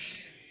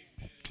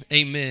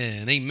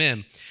Amen.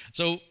 Amen.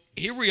 So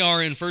here we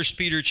are in 1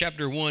 Peter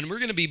chapter 1. We're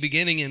going to be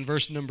beginning in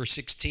verse number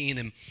 16.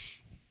 And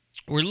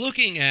we're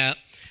looking at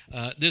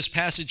this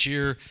passage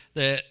here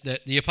that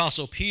the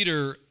Apostle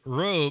Peter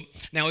wrote.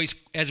 Now,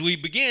 as we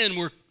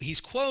begin, he's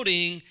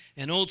quoting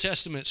an Old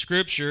Testament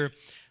scripture.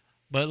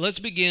 But let's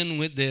begin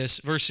with this,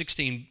 verse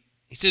 16.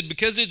 He said,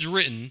 because it's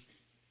written,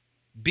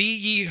 be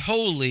ye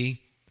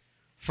holy,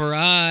 for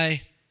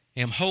I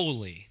am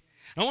holy.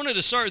 I wanted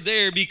to start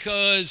there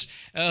because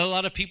a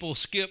lot of people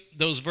skip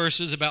those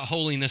verses about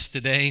holiness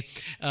today.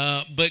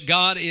 But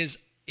God is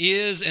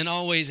and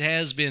always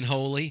has been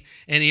holy,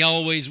 and he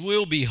always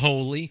will be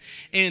holy,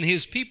 and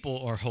his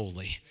people are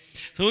holy.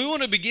 So we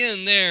want to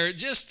begin there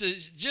just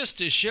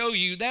to show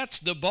you that's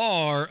the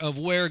bar of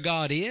where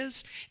God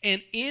is,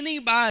 and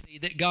anybody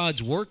that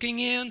God's working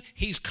in,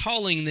 he's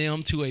calling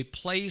them to a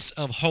place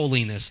of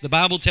holiness. The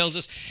Bible tells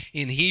us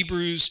in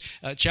Hebrews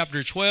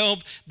chapter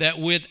 12 that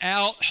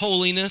without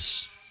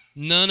holiness,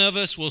 none of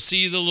us will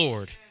see the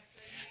Lord.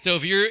 So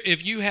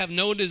if you have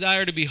no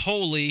desire to be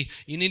holy,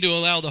 you need to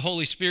allow the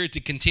Holy Spirit to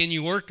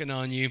continue working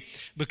on you,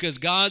 because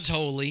God's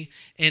holy,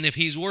 and if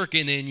he's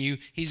working in you,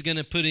 he's going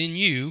to put in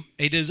you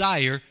a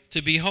desire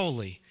to be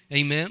holy.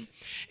 Amen?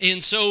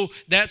 And so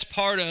that's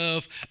part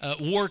of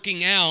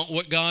working out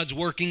what God's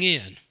working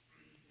in.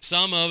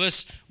 Some of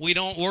us, we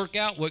don't work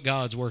out what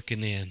God's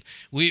working in.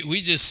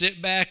 We just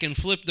sit back and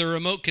flip the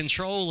remote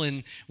control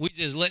and we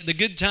just let the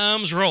good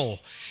times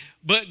roll.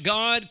 But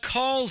God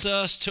calls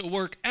us to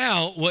work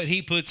out what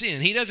he puts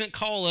in. He doesn't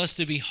call us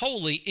to be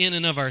holy in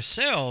and of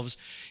ourselves.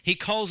 He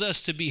calls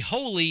us to be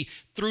holy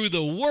through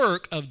the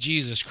work of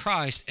Jesus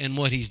Christ and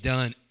what he's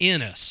done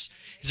in us.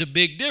 It's a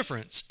big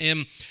difference.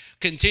 And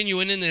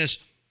continuing in this,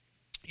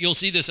 you'll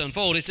see this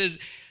unfold. It says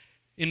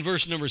in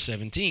verse number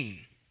 17,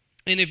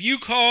 and if you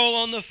call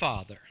on the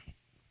Father,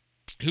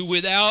 who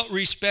without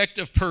respect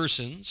of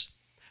persons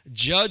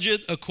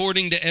judgeth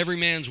according to every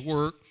man's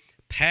work,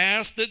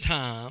 pass the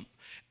time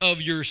of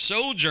your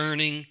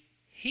sojourning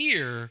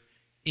here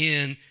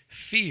in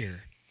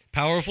fear.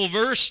 Powerful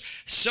verse.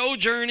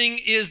 Sojourning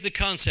is the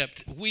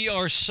concept. We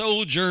are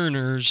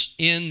sojourners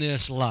in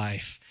this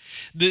life.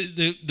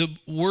 The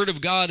Word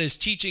of God is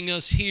teaching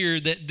us here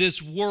that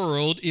this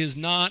world is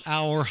not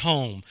our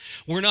home.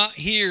 We're not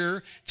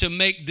here to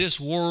make this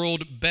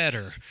world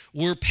better.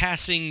 We're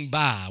passing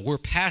by. We're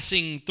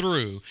passing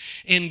through.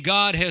 And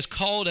God has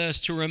called us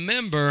to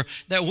remember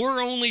that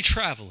we're only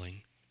traveling.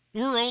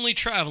 We're only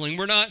traveling.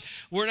 We're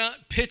not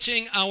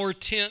pitching our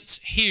tents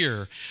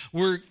here.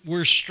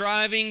 We're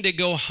striving to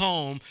go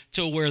home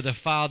to where the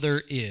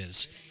Father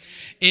is.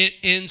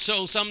 And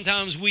so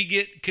sometimes we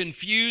get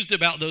confused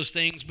about those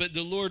things, but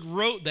the Lord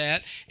wrote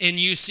that, and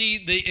you see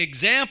the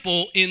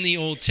example in the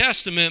Old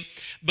Testament.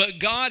 But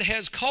God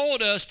has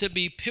called us to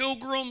be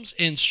pilgrims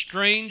and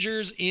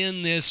strangers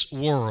in this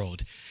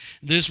world.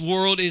 This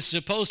world is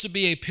supposed to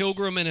be a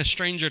pilgrim and a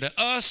stranger to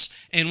us,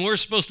 and we're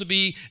supposed to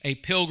be a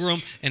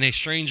pilgrim and a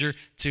stranger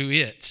to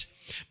it.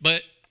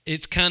 But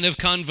it's kind of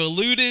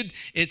convoluted.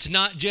 It's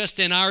not just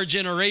in our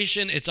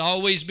generation. It's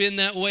always been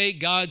that way.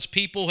 God's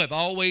people have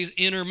always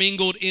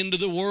intermingled into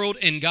the world,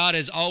 and God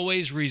has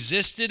always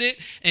resisted it,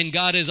 and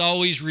God has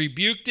always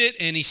rebuked it,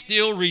 and he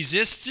still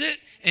resists it,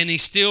 and he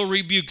still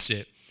rebukes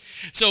it.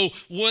 So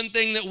one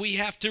thing that we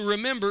have to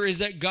remember is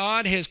that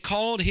God has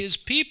called his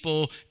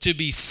people to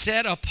be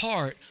set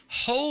apart,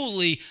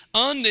 holy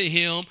unto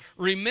him,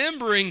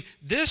 remembering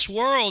this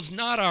world's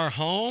not our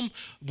home.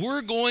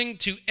 We're going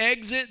to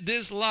exit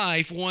this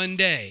life one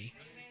day.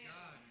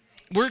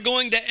 We're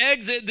going to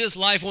exit this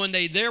life one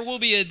day. There will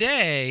be a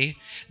day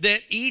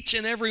that each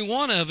and every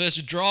one of us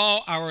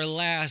draw our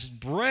last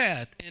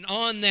breath. And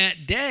on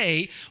that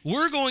day,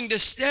 we're going to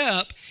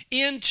step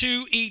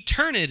into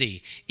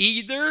eternity,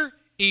 either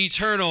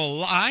eternal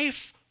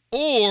life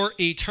or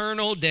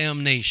eternal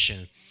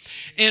damnation.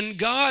 And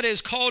God has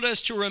called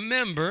us to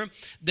remember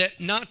that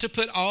not to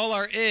put all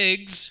our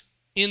eggs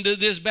into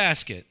this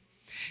basket.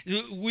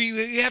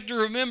 We have to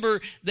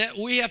remember that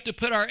we have to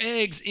put our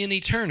eggs in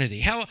eternity.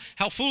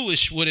 How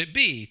foolish would it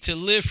be to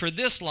live for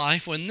this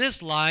life when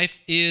this life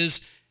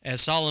is,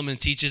 as Solomon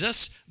teaches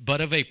us, but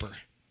a vapor?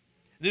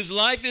 This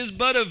life is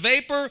but a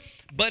vapor,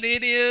 but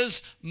it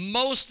is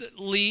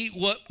mostly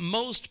what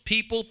most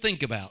people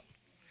think about.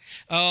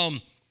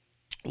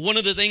 One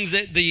of the things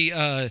that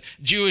the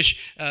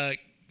Jewish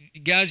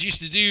guys used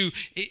to do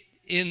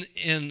in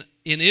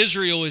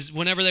Israel is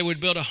whenever they would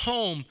build a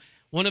home,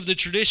 one of the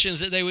traditions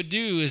that they would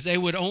do is they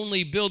would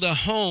only build a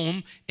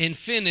home and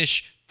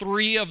finish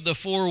 3 of the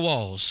 4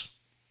 walls.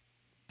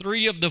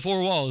 3 of the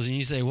 4 walls. And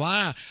you say,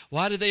 why?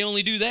 Why did they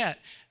only do that?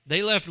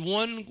 They left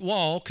one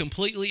wall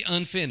completely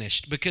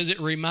unfinished because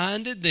it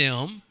reminded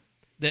them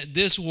that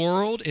this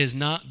world is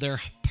not their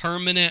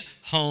permanent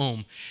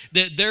home,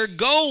 that they're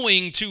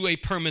going to a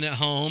permanent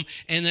home,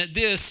 and that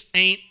this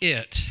ain't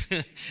it.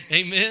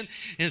 Amen?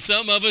 And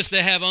some of us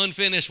that have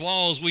unfinished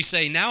walls, we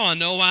say, now I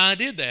know why I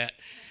did that.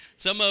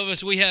 Some of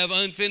us, we have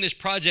unfinished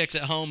projects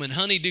at home and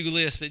honey-do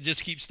lists that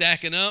just keep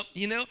stacking up,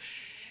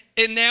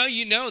 And now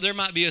you know there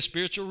might be a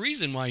spiritual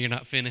reason why you're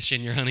not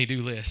finishing your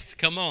honey-do list.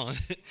 Come on.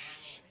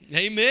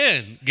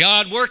 Amen.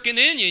 God working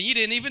in you. You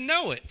didn't even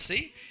know it.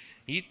 See?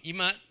 You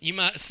might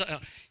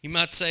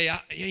say,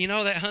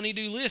 that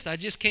honey-do list, I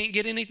just can't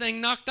get anything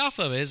knocked off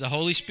of it. It's the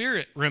Holy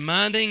Spirit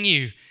reminding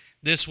you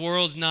this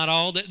world's not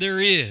all that there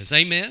is.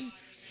 Amen?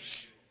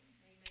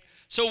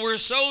 So we're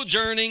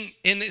sojourning,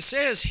 and it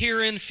says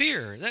here in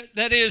fear.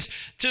 That is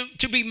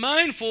to be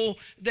mindful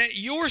that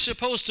you're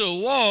supposed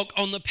to walk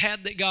on the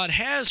path that God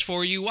has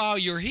for you while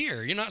you're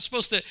here. You're not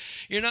supposed to,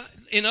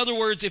 in other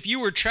words, if you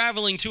were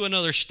traveling to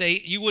another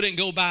state, you wouldn't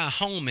go buy a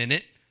home in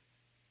it.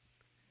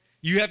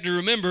 You have to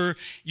remember,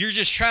 you're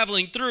just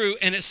traveling through,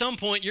 and at some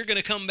point, you're going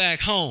to come back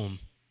home.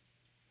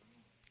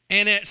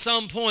 And at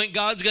some point,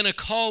 God's going to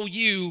call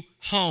you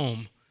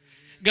home.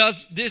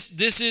 God,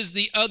 this is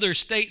the other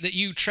state that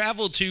you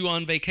traveled to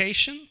on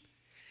vacation.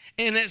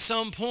 And at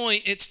some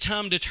point, it's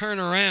time to turn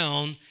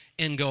around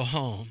and go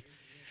home.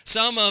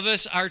 Some of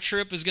us, our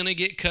trip is going to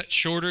get cut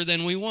shorter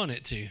than we want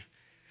it to.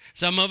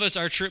 Some of us,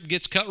 our trip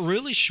gets cut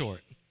really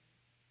short.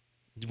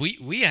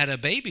 We had a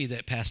baby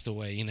that passed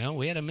away,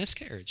 we had a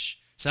miscarriage.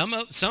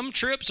 Some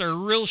trips are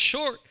real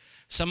short.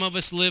 Some of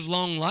us live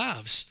long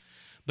lives.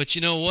 But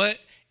you know what?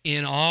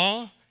 In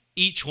all,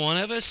 each one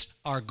of us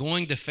are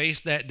going to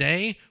face that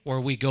day where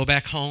we go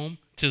back home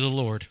to the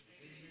Lord.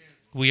 Amen.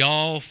 We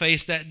all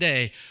face that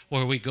day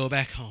where we go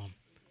back home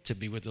to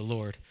be with the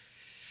Lord.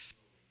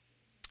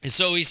 And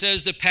so he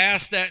says to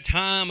pass that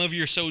time of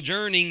your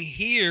sojourning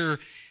here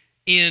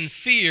in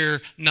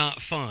fear,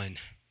 not fun.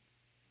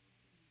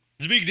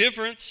 There's a big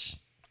difference.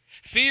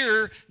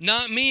 Fear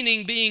not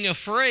meaning being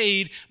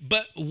afraid,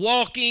 but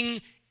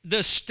walking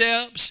the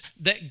steps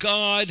that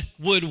God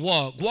would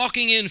walk.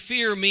 Walking in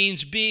fear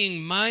means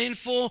being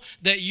mindful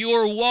that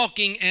you're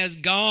walking as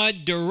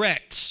God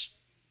directs.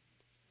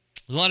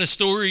 A lot of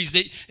stories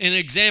and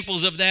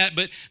examples of that,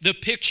 but the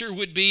picture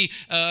would be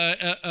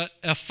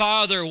a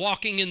father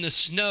walking in the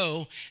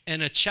snow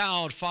and a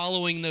child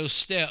following those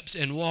steps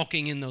and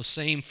walking in those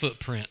same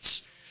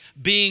footprints.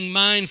 Being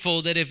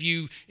mindful that if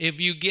you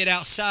get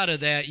outside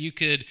of that, you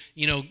could,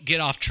 get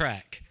off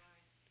track.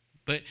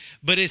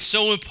 But it's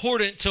so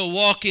important to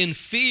walk in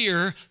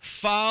fear,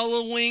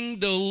 following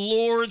the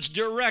Lord's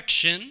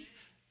direction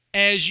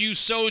as you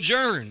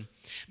sojourn.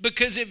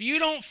 Because if you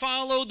don't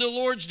follow the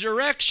Lord's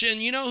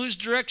direction, you know whose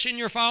direction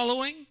you're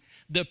following?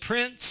 The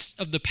prince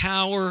of the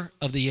power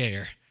of the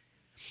air.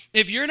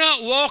 If you're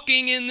not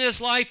walking in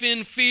this life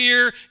in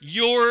fear,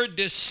 you're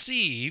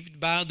deceived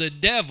by the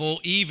devil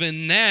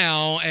even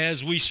now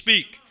as we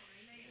speak.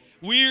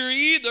 We're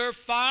either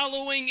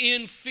following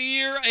in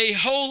fear a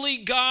holy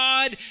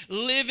God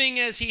living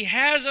as he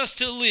has us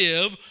to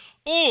live,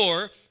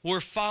 or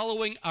we're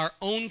following our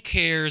own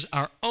cares,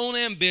 our own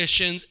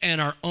ambitions,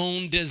 and our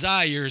own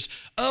desires,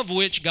 of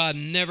which God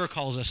never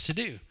calls us to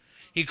do.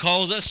 He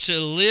calls us to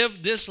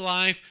live this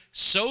life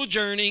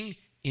sojourning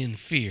in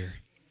fear.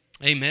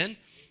 Amen.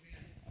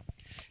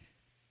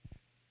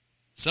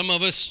 Some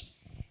of us,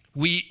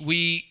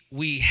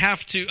 we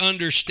have to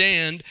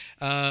understand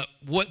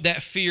what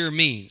that fear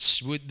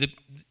means.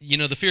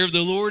 The fear of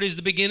the Lord is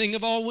the beginning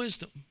of all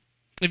wisdom.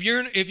 If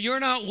you're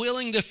not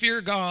willing to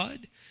fear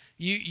God,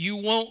 you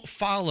won't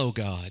follow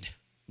God.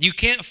 You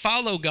can't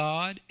follow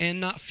God and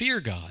not fear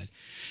God.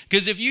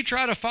 Because if you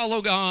try to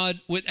follow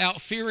God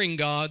without fearing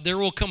God, there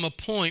will come a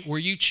point where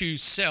you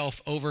choose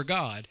self over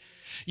God.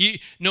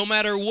 No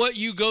matter what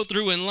you go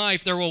through in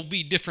life, there will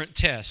be different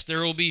tests.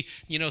 There will be,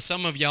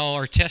 some of y'all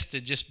are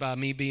tested just by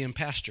me being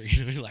pastor.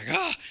 You're like,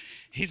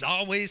 he's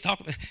always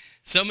talking.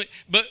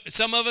 But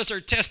some of us are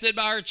tested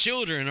by our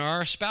children or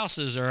our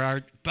spouses or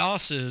our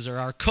bosses or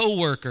our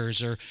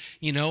coworkers or,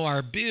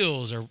 our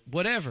bills or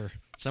whatever.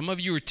 Some of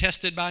you are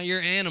tested by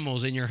your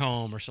animals in your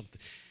home or something.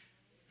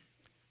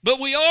 But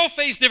we all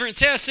face different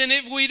tests, and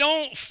if we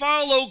don't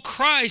follow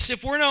Christ,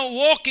 if we're not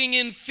walking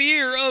in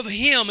fear of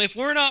him, if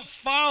we're not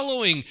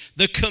following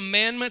the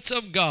commandments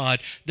of God,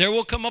 there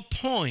will come a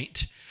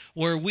point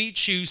where we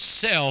choose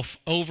self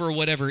over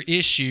whatever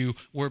issue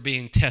we're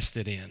being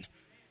tested in.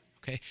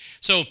 Okay?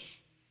 So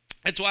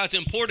that's why it's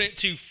important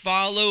to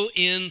follow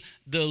in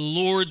the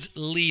Lord's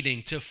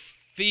leading, to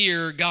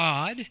fear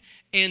God,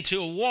 and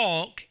to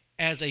walk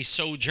as a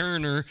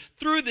sojourner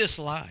through this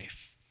life.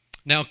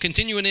 Now,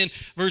 continuing in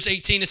verse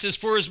 18, it says,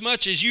 for as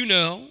much as you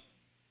know,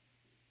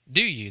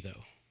 do you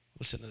though?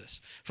 Listen to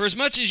this. For as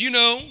much as you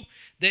know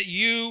that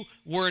you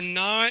were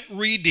not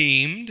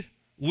redeemed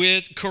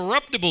with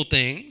corruptible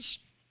things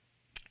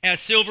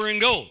as silver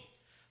and gold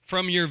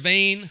from your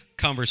vain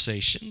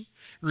conversation,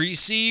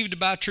 received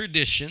by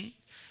tradition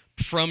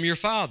from your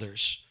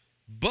fathers,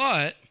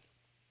 but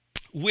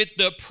with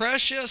the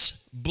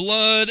precious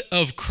blood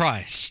of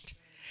Christ,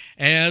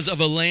 as of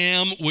a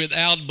lamb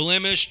without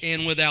blemish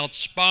and without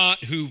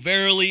spot, who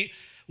verily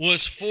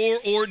was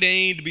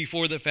foreordained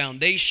before the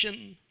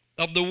foundation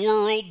of the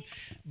world,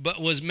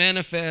 but was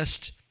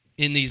manifest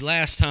in these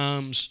last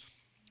times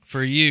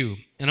for you.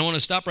 And I want to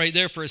stop right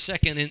there for a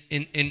second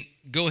and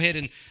go ahead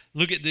and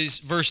look at this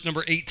verse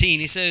number 18.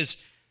 He says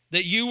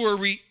that you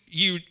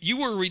you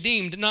were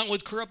redeemed not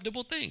with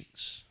corruptible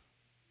things,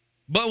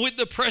 but with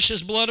the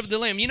precious blood of the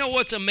Lamb. You know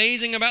what's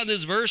amazing about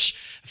this verse?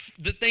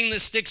 The thing that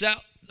sticks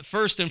out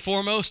first and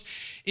foremost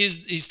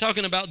is he's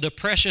talking about the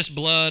precious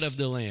blood of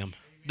the Lamb.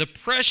 The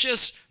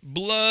precious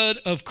blood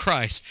of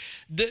Christ.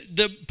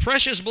 The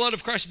precious blood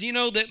of Christ. Do you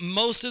know that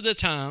most of the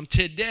time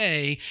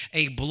today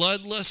a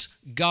bloodless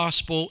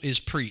gospel is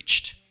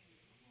preached?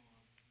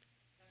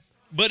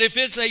 But if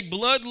it's a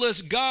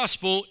bloodless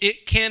gospel,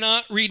 it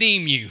cannot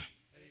redeem you.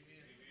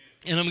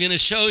 And I'm going to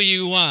show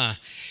you why.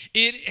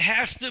 It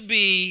has to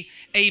be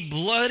a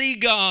bloody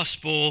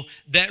gospel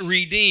that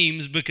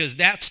redeems, because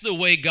that's the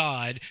way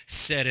God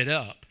set it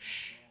up.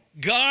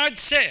 God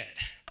said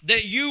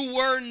that you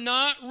were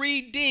not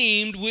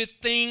redeemed with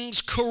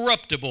things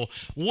corruptible.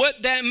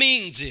 What that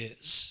means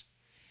is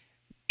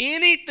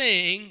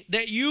anything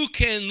that you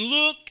can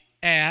look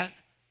at,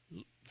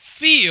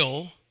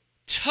 feel,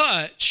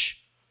 touch,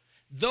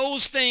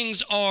 those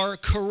things are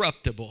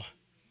corruptible.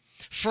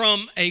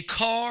 From a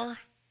car,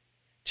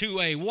 to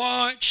a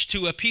watch,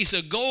 to a piece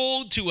of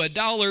gold, to a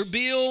dollar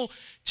bill,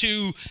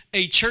 to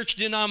a church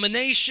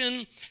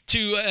denomination,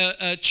 to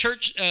a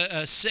church,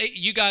 say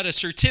you got a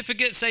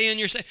certificate saying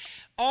you're saved.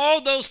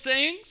 All those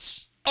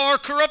things are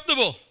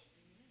corruptible.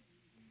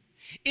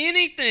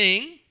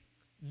 Anything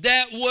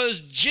that was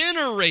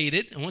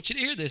generated, I want you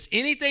to hear this,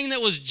 anything that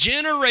was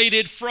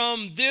generated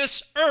from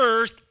this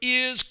earth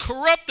is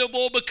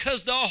corruptible,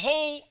 because the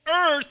whole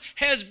earth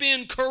has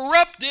been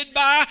corrupted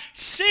by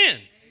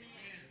sin.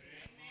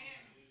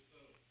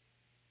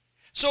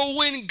 So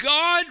when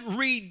God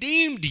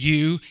redeemed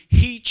you,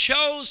 He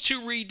chose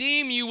to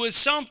redeem you with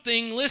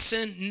something,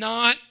 listen,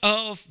 not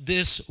of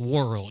this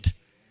world.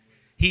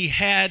 He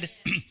had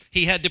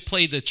to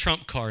play the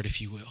trump card,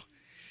 if you will.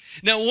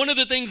 Now, one of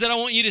the things that I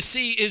want you to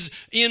see is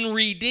in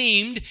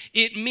redeemed,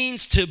 it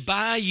means to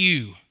buy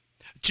you.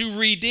 To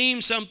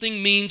redeem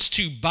something means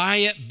to buy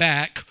it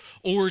back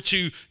or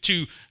to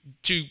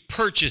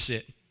purchase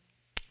it.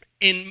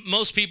 And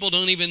most people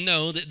don't even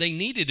know that they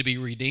needed to be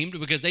redeemed,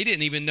 because they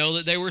didn't even know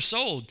that they were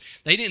sold.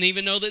 They didn't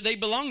even know that they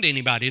belonged to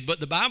anybody. But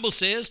the Bible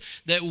says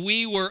that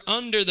we were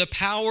under the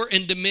power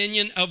and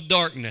dominion of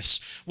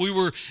darkness. We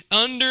were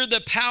under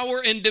the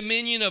power and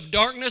dominion of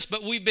darkness,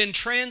 but we've been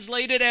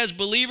translated as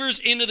believers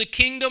into the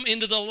kingdom,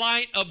 into the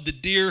light of the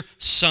dear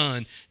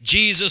Son,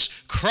 Jesus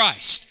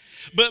Christ.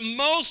 But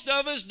most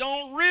of us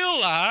don't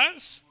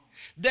realize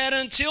that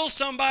until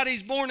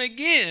somebody's born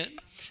again,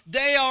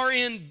 they are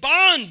in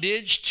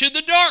bondage to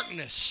the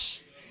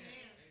darkness.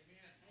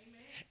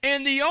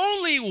 And the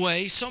only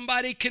way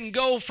somebody can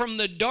go from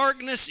the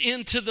darkness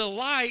into the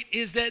light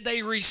is that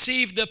they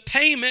receive the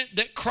payment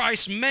that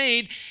Christ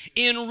made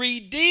in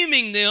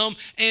redeeming them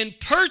and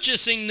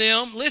purchasing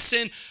them,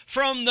 listen,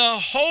 from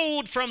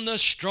the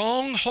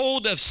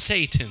stronghold of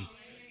Satan.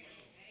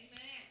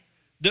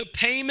 The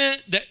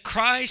payment that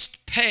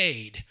Christ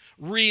paid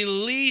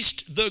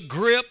released the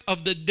grip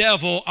of the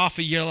devil off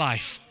of your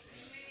life.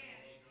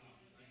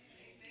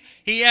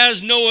 He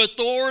has no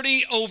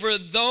authority over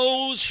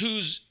those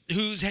whose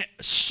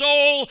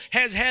soul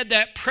has had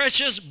that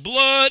precious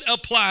blood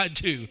applied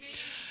to.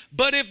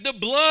 But if the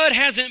blood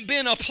hasn't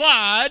been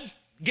applied,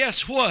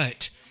 guess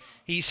what?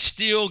 He's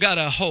still got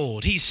a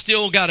hold. He's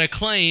still got a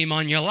claim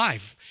on your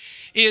life.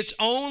 It's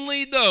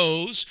only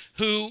those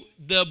who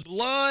the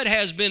blood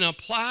has been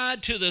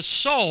applied to the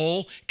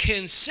soul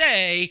can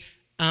say,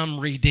 I'm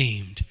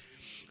redeemed.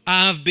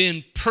 I've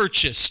been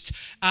purchased.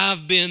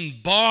 I've been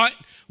bought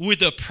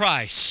with a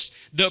price.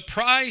 The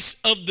price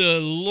of the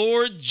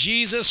Lord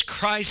Jesus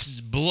Christ's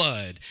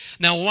blood.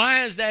 Now,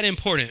 why is that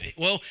important?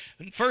 Well,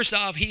 first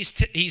off,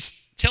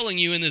 he's telling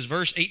you in this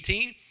verse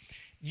 18,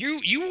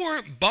 you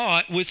weren't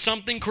bought with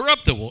something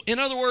corruptible. In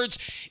other words,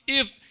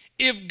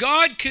 if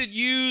God could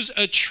use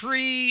a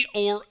tree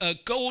or a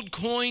gold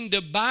coin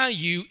to buy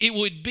you, it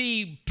would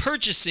be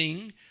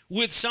purchasing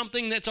with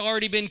something that's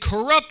already been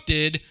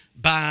corrupted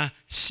by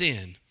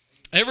sin.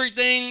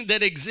 Everything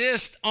that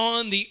exists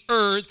on the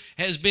earth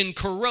has been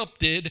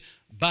corrupted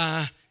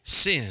by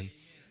sin.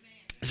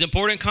 It's an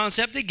important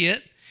concept to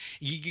get.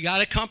 You got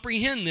to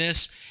comprehend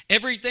this.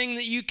 Everything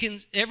that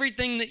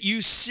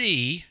you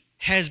see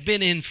has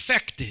been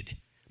infected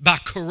by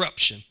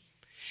corruption.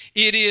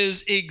 It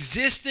is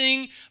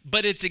existing,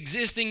 but it's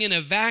existing in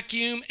a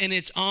vacuum, and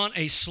it's on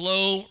a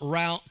slow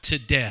route to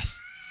death.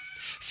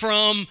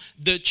 From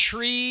the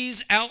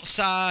trees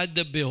outside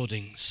the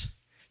buildings,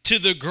 to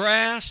the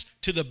grass,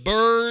 to the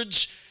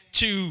birds,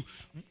 to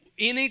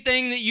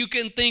anything that you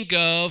can think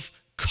of,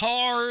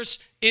 cars,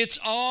 it's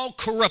all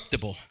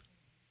corruptible.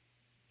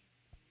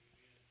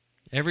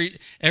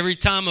 Every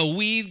time a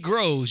weed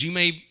grows, you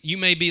may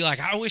be like,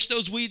 I wish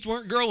those weeds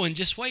weren't growing.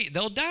 Just wait,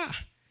 they'll die.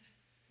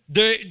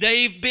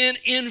 They've been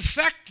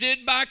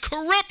infected by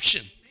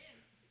corruption.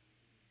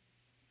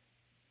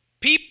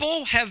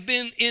 People have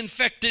been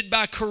infected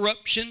by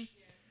corruption.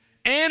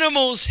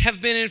 Animals have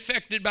been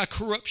infected by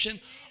corruption.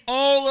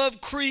 All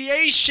of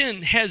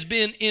creation has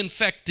been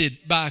infected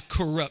by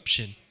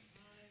corruption.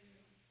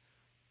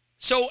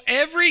 So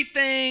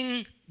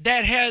everything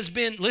that has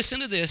been, listen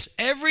to this,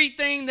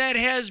 everything that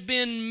has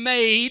been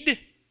made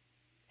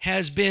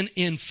has been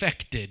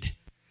infected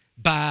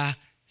by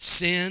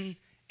sin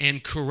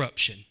and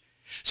corruption.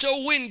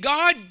 So when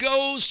God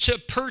goes to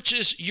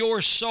purchase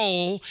your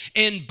soul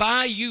and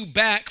buy you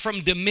back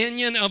from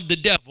dominion of the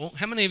devil,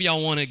 how many of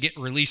y'all want to get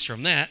released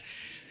from that?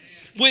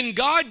 When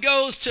God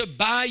goes to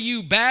buy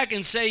you back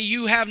and say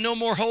you have no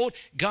more hold,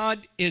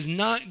 God is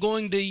not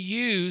going to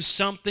use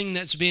something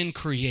that's been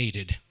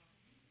created.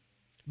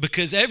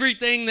 Because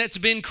everything that's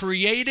been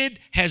created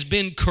has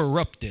been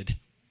corrupted.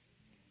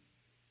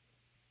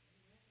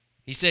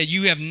 He said,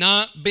 you have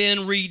not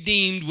been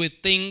redeemed with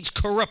things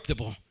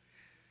corruptible.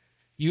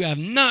 You have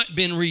not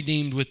been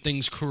redeemed with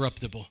things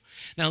corruptible.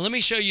 Now, let me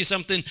show you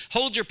something.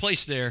 Hold your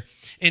place there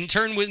and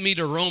turn with me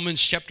to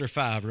Romans chapter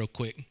 5 real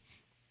quick.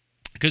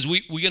 Because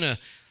we're gonna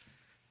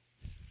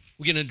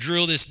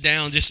drill this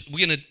down.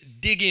 We're gonna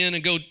dig in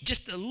and go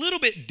just a little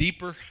bit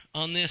deeper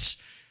on this.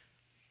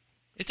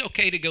 It's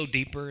okay to go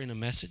deeper in a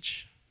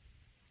message.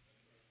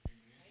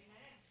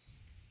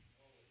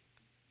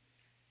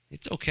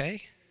 It's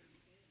okay.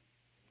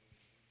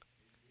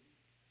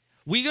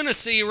 We're going to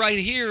see right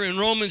here in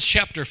Romans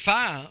chapter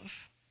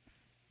 5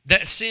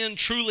 that sin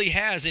truly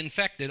has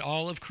infected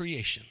all of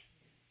creation.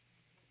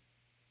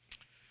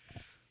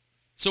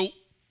 So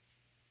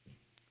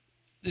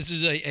this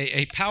is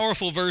a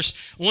powerful verse.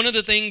 One of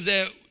the things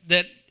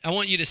that I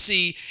want you to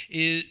see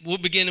is, we'll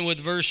begin with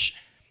verse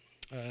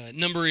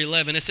number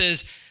 11. It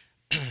says,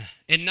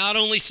 and not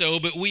only so,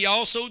 but we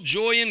also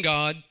joy in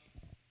God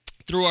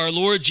through our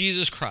Lord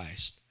Jesus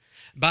Christ,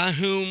 by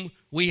whom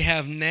we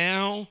have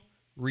now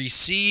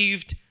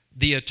received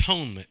the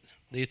atonement.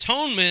 The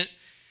atonement,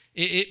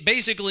 it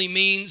basically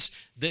means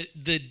that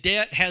the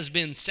debt has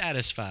been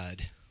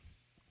satisfied.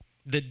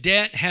 The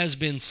debt has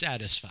been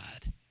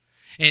satisfied.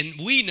 And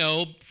we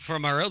know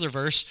from our other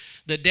verse,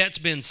 the debt's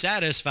been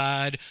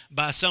satisfied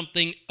by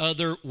something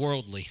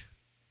otherworldly.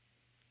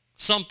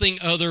 Something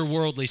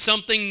otherworldly,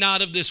 something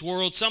not of this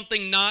world,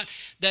 something not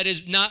that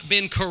has not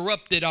been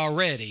corrupted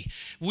already.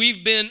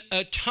 We've been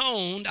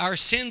atoned, our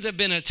sins have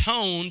been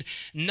atoned,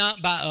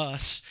 not by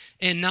us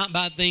and not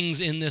by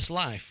things in this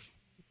life.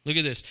 Look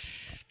at this.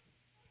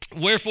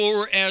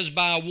 Wherefore, as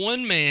by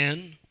one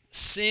man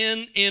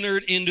sin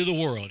entered into the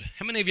world.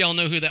 How many of y'all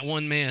know who that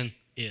one man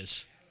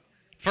is?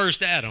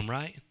 First Adam,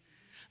 right?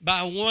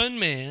 By one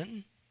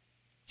man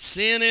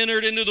sin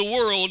entered into the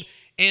world,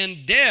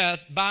 and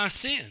death by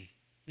sin.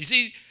 You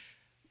see,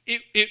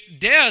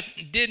 death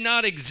did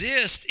not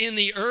exist in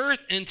the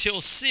earth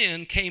until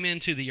sin came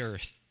into the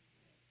earth.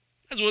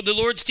 That's what the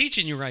Lord's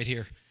teaching you right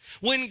here.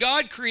 When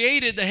God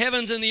created the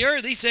heavens and the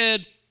earth, He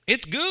said,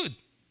 it's good.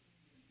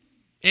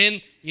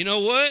 And you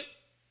know what?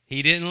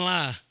 He didn't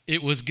lie.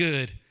 It was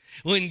good.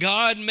 When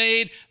God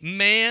made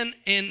man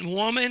and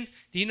woman,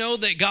 do you know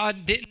that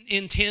God didn't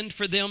intend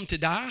for them to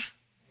die?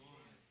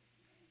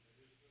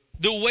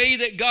 The way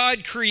that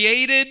God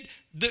created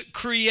the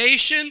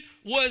creation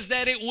was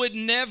that it would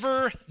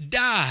never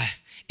die.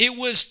 It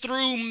was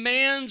through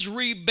man's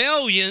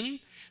rebellion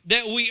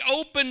that we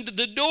opened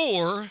the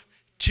door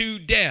to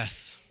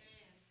death.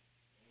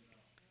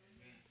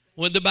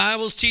 What the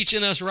Bible's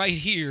teaching us right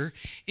here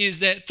is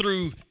that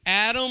through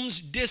Adam's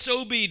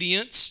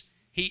disobedience,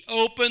 he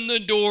opened the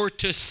door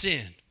to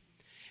sin.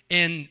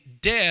 And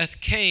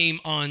death came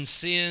on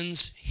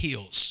sin's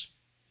heels.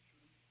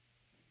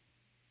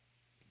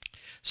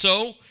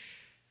 So,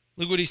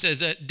 look what he says,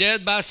 that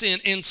death by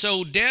sin. And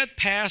so death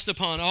passed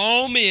upon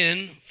all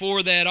men,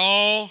 for that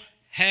all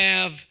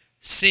have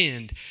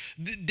sinned.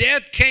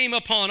 Death came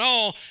upon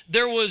all.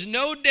 There was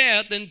no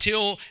death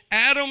until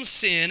Adam's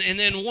sin. And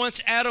then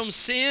once Adam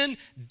sinned,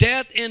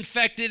 death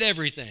infected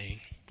everything.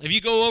 If you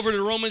go over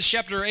to Romans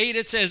chapter 8,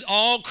 it says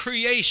all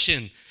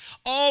creation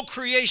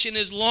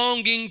is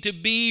longing to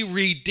be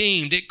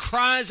redeemed. It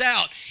cries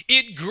out.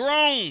 It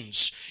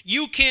groans.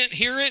 You can't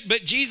hear it,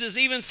 but Jesus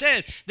even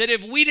said that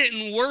if we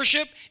didn't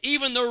worship,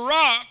 even the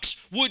rocks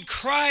would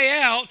cry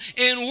out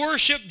and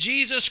worship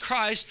Jesus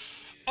Christ.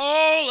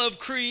 All of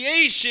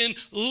creation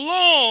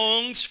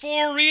longs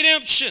for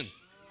redemption.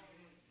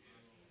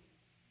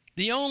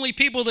 The only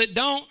people that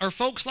don't are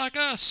folks like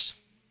us.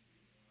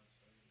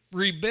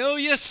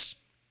 Rebellious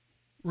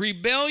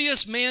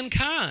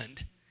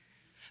mankind.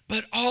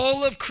 But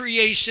all of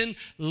creation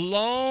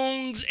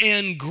longs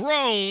and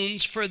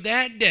groans for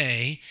that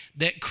day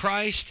that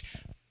Christ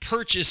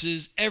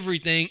purchases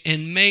everything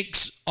and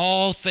makes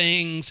all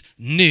things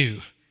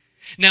new.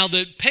 Now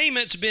the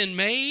payment's been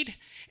made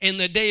and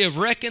the day of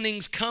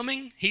reckoning's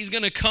coming. He's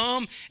going to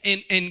come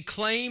and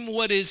claim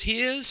what is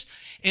his.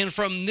 And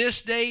from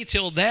this day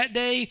till that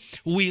day,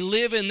 we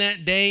live in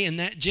that day and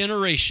that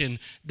generation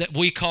that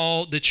we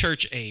call the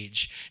church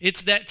age.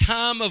 It's that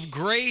time of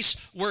grace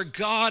where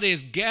God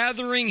is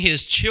gathering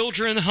his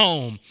children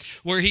home,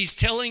 where he's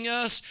telling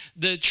us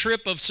the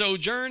trip of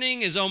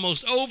sojourning is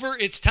almost over.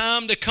 It's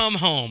time to come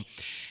home.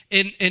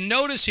 And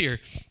notice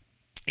here,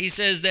 he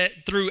says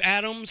that through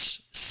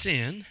Adam's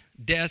sin,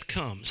 death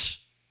comes.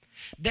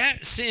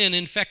 That sin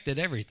infected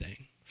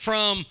everything.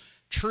 From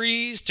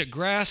trees to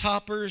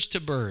grasshoppers to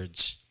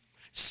birds.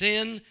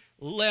 Sin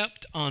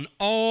leapt on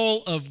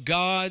all of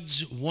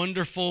God's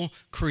wonderful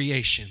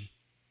creation.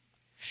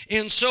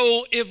 And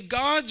so if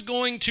God's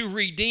going to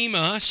redeem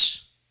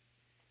us,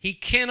 He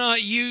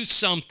cannot use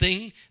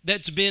something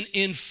that's been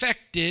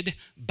infected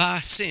by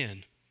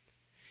sin.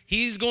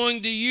 He's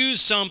going to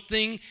use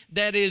something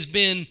that has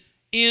been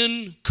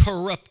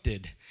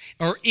incorrupted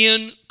or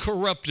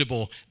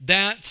incorruptible.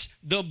 That's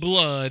the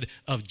blood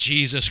of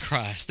Jesus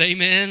Christ.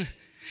 Amen?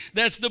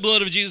 That's the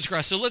blood of Jesus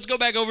Christ. So let's go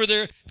back over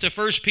there to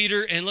 1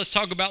 Peter and let's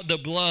talk about the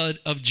blood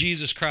of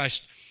Jesus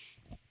Christ.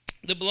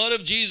 The blood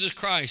of Jesus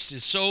Christ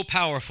is so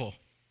powerful.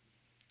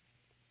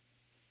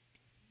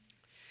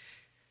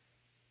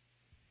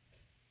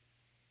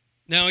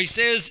 Now he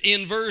says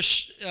in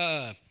verse,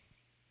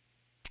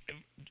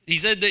 he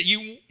said that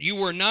you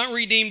were not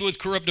redeemed with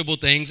corruptible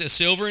things as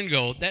silver and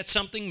gold. That's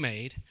something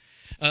made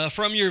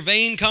from your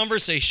vain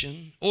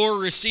conversation or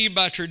received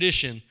by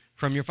tradition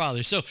from your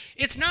fathers. So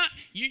it's not,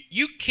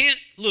 you can't,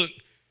 look,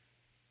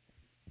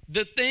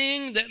 the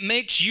thing that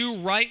makes you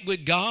right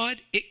with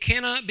God, it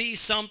cannot be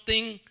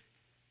something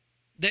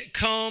that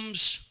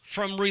comes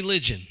from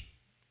religion.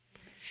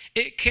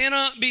 It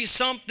cannot be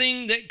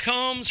something that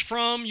comes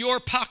from your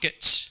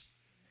pockets.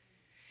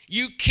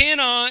 You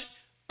cannot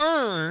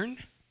earn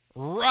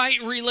right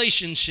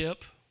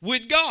relationship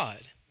with God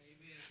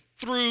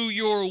through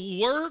your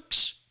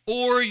works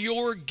or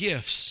your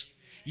gifts.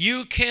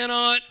 You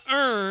cannot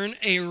earn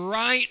a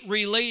right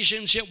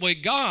relationship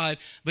with God,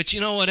 but you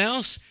know what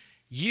else?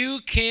 You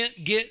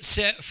can't get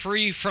set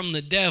free from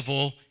the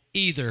devil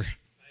either.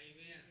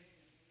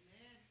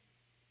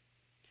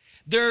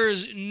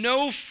 There's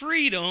no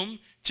freedom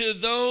to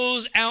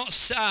those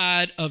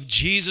outside of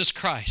Jesus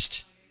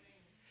Christ.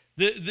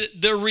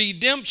 The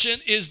redemption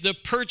is the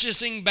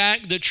purchasing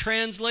back, the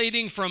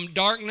translating from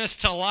darkness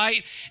to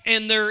light,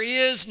 and there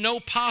is no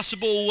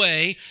possible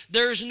way,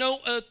 there's no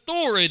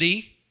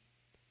authority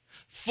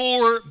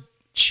for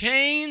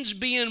chains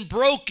being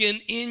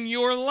broken in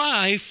your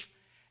life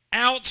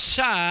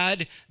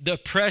outside the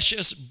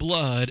precious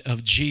blood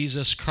of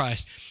Jesus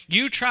Christ.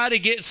 You try to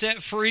get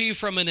set free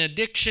from an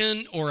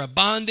addiction or a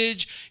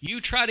bondage. You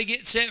try to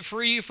get set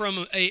free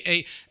from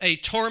a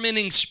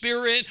tormenting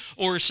spirit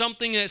or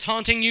something that's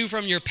haunting you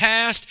from your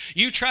past.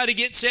 You try to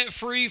get set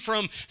free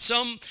from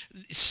some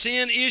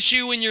sin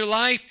issue in your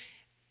life.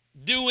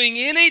 Doing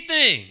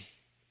anything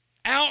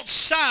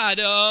outside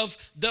of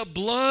the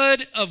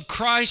blood of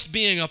Christ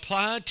being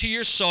applied to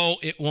your soul,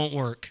 it won't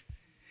work.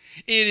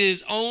 It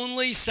is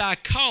only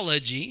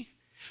psychology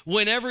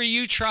whenever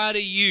you try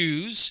to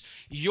use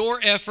your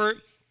effort,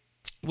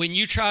 when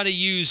you try to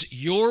use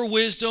your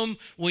wisdom,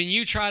 when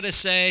you try to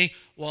say,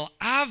 well,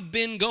 I've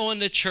been going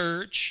to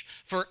church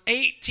for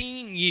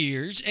 18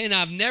 years and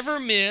I've never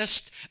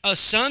missed a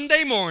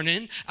Sunday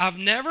morning. I've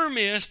never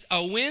missed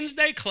a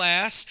Wednesday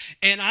class,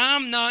 and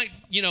I'm not,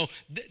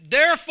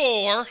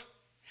 therefore,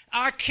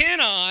 I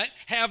cannot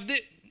have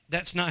this.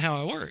 That's not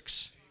how it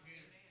works.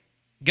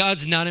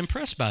 God's not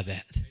impressed by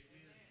that.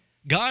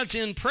 God's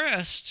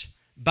impressed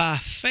by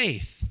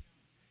faith.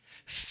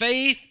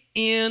 Faith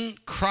in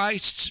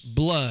Christ's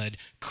blood.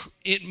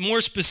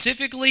 More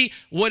specifically,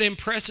 what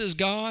impresses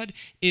God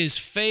is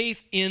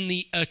faith in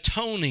the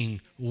atoning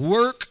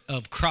work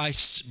of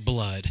Christ's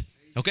blood.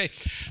 Okay,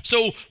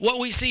 so what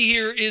we see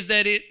here is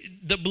that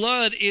the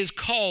blood is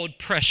called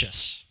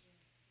precious.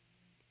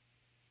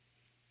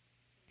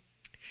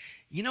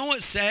 You know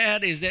what's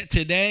sad is that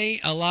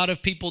today a lot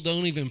of people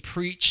don't even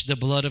preach the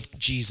blood of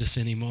Jesus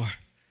anymore.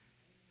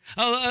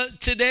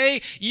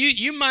 Today,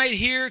 you might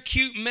hear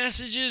cute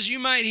messages, you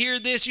might hear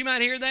this, you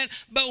might hear that,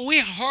 but we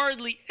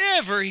hardly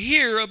ever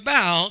hear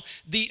about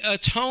the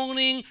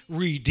atoning,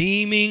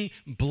 redeeming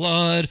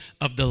blood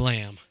of the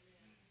Lamb.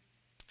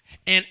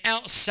 And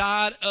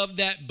outside of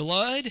that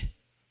blood,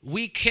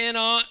 we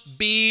cannot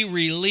be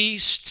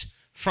released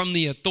from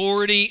the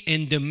authority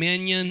and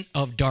dominion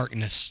of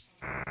darkness.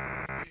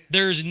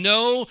 There's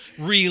no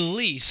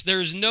release.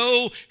 There's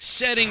no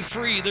setting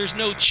free. There's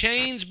no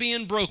chains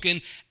being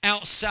broken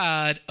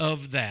outside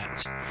of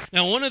that.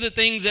 Now, one of the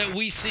things that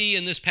we see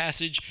in this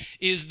passage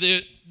is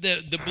the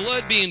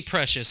blood being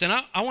precious. And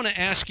I want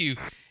to ask you,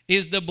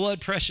 is the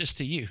blood precious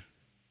to you?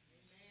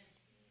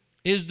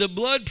 Is the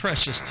blood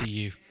precious to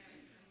you?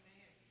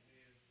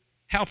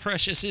 How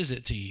precious is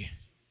it to you?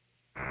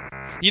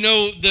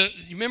 You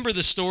remember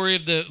the story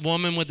of the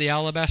woman with the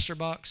alabaster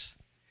box?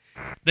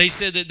 They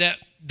said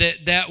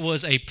that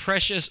was a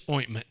precious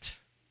ointment.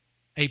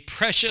 A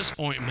precious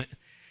ointment.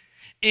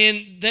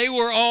 And they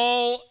were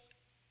all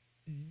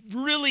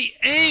really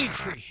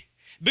angry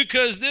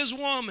because this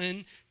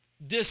woman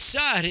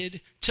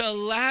decided to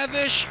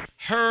lavish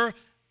her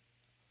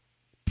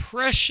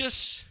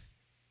precious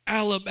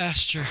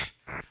alabaster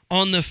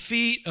on the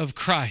feet of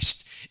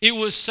Christ. It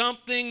was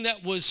something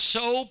that was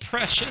so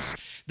precious.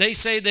 They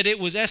say that it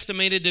was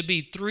estimated to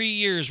be 3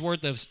 years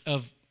worth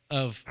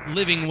of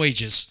living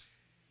wages.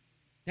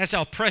 That's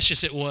how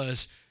precious it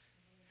was.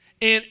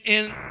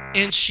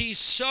 And she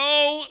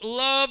so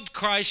loved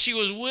Christ, she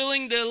was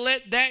willing to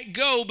let that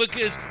go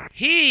because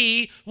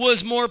he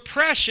was more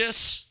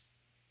precious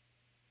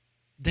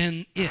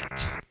than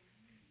it.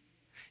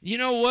 You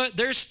know what?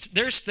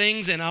 There's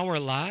things in our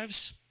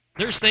lives.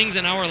 There's things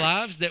in our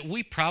lives that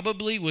we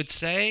probably would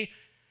say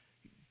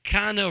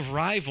kind of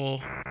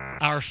rival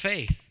our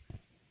faith.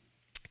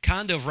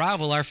 Kind of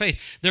rival our faith.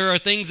 There are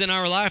things in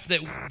our life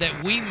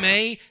that we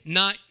may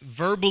not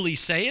verbally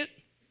say it,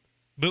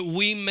 but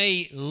we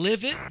may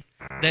live it,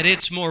 that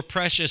it's more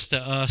precious to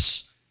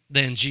us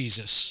than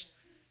Jesus.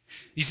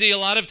 You see, a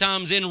lot of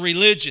times in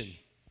religion,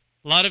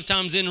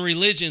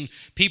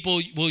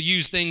 people will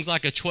use things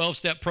like a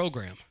 12-step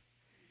program.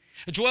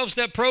 A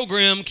 12-step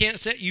program can't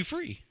set you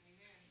free.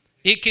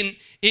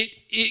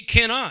 It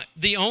cannot.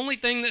 The only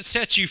thing that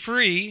sets you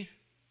free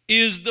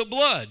is the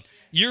blood.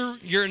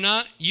 You've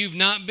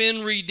not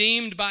been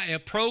redeemed by a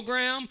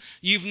program.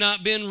 You've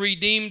not been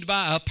redeemed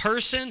by a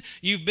person.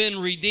 You've been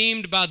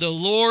redeemed by the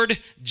Lord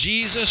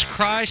Jesus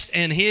Christ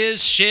and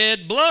his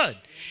shed blood.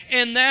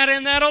 And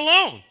that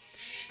alone.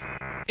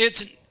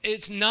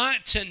 It's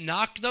not to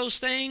knock those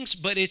things,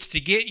 but it's to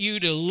get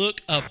you to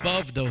look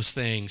above those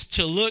things,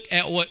 to look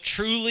at what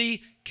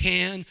truly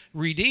can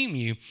redeem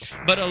you.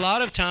 But a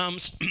lot of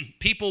times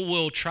people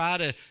will try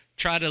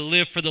to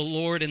live for the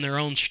Lord in their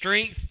own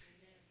strength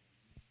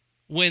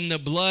when the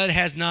blood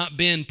has not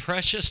been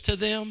precious to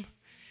them,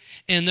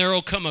 and there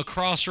will come a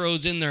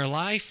crossroads in their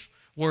life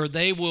where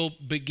they will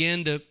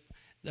begin to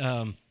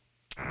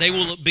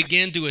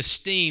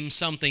esteem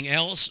something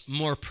else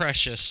more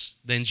precious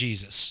than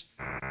Jesus.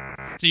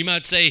 So you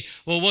might say,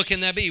 well, what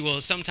can that be?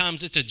 Well,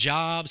 sometimes it's a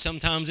job,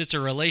 sometimes it's a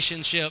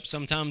relationship,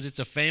 sometimes it's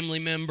a family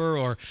member,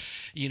 or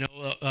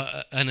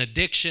an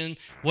addiction,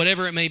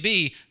 whatever it may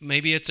be.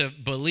 Maybe it's a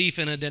belief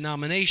in a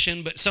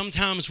denomination, but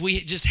sometimes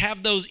we just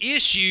have those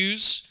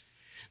issues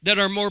that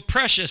are more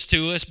precious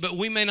to us, but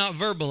we may not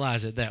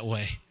verbalize it that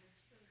way.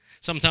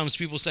 Sometimes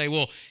people say,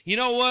 well, you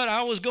know what?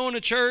 I was going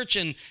to church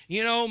and,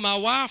 my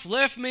wife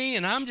left me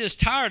and I'm just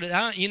tired.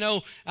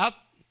 Well,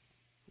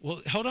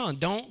 hold on.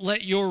 Don't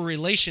let your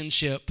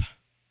relationship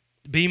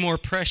be more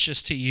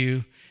precious to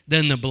you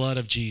than the blood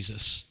of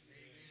Jesus.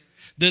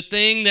 The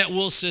thing that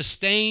will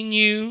sustain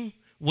you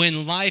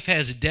when life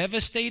has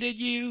devastated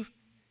you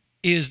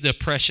is the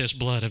precious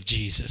blood of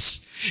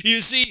Jesus. You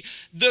see,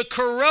 the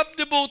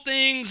corruptible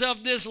things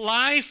of this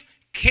life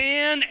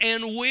can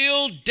and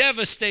will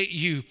devastate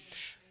you.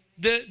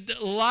 The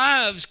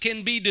lives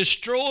can be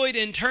destroyed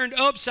and turned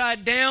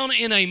upside down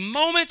in a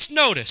moment's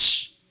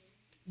notice.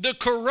 The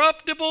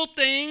corruptible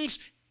things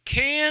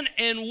can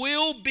and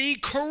will be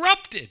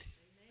corrupted.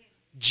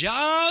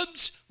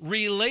 Jobs,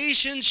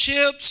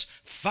 relationships,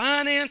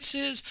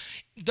 finances,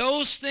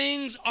 those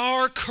things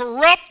are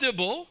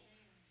corruptible.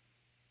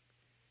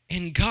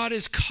 And God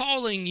is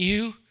calling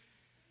you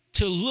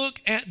to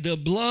look at the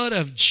blood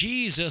of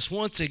Jesus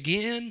once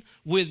again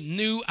with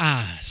new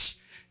eyes,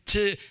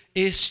 to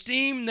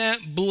esteem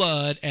that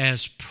blood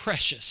as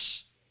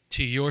precious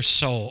to your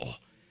soul,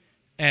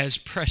 as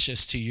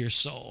precious to your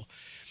soul.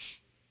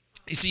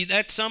 You see,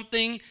 that's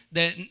something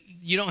that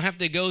you don't have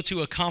to go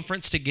to a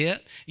conference to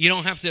get. You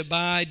don't have to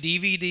buy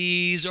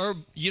DVDs, or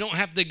you don't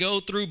have to go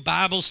through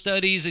Bible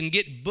studies and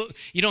get book.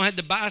 You don't have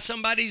to buy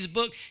somebody's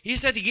book. You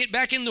just have to get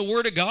back in the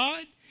Word of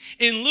God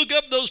and look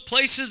up those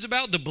places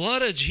about the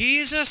blood of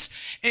Jesus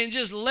and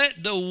just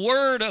let the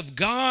Word of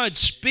God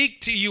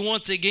speak to you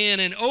once again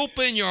and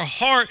open your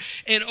heart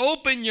and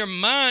open your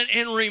mind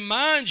and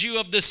remind you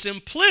of the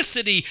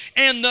simplicity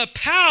and the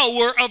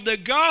power of the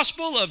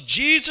gospel of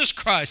Jesus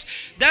Christ.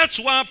 That's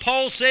why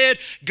Paul said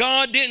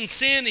God didn't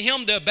send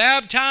him to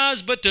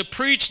baptize, but to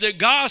preach the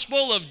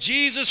gospel of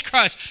Jesus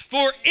Christ.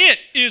 For it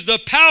is the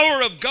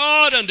power of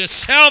God unto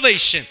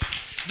salvation.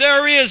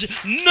 There is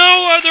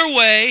no other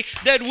way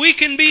that we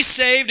can be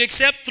saved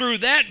except through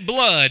that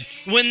blood,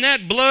 when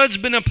that blood's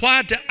been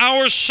applied to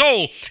our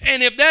soul.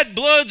 And if that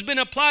blood's been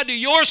applied to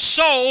your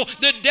soul,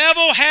 the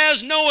devil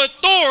has no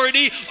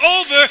authority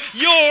over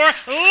your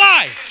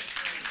life.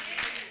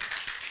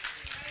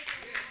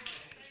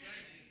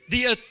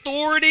 The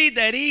authority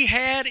that he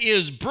had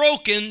is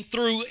broken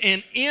through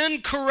an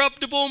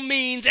incorruptible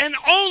means, and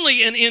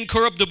only an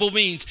incorruptible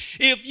means.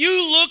 If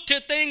you look to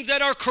things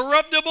that are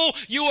corruptible,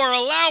 you are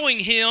allowing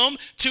him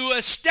to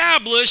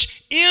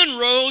establish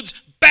inroads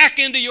back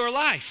into your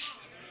life.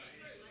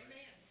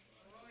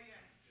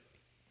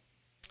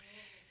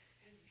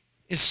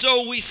 And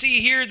so we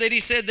see here that he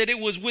said that it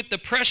was with the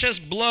precious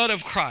blood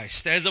of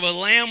Christ, as of a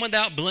lamb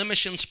without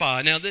blemish and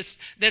spot. Now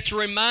that's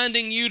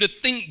reminding you to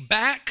think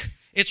back.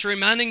 It's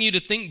reminding you to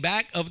think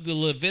back of the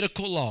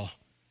Levitical law.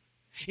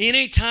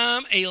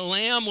 Anytime a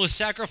lamb was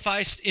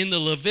sacrificed in the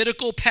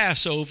Levitical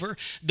Passover,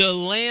 the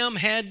lamb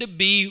had to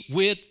be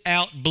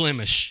without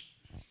blemish.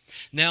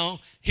 Now,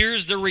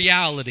 here's the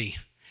reality.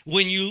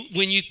 When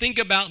you think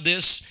about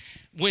this,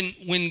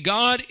 when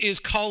God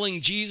is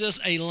calling Jesus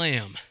a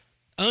lamb,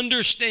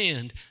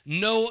 understand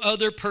no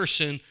other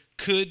person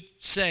could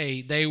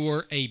say they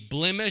were a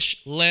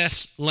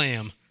blemish-less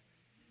lamb.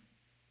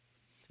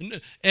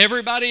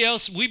 Everybody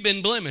else, we've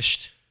been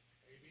blemished.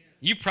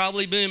 You've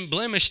probably been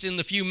blemished in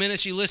the few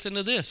minutes you listen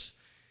to this.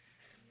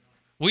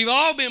 We've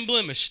all been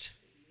blemished.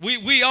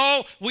 We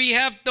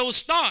have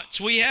those thoughts.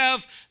 We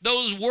have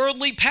those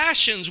worldly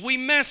passions. We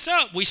mess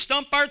up. We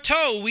stump our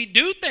toe. We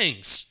do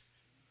things.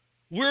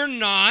 We're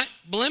not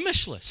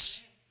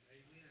blemishless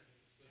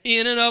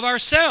in and of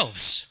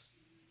ourselves.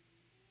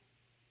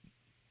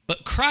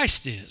 But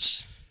Christ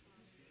is.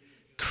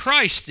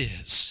 Christ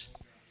is.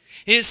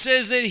 It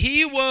says that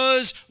he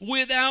was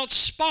without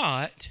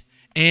spot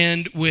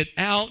and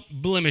without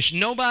blemish.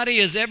 Nobody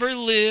has ever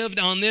lived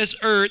on this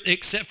earth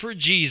except for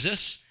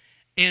Jesus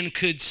and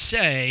could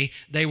say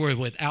they were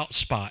without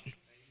spot.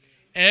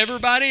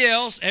 Everybody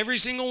else, every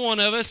single one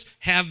of us,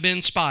 have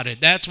been spotted.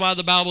 That's why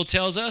the Bible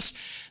tells us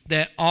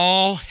that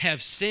all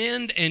have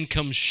sinned and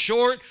come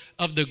short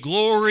of the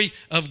glory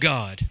of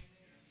God.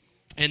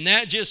 And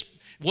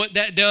what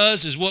that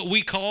does is what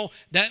we call,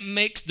 that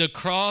makes the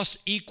cross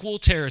equal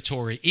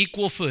territory,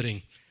 equal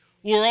footing.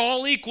 We're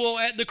all equal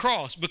at the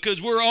cross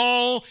because we're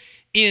all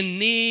in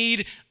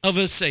need of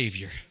a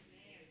Savior.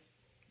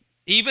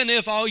 Even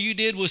if all you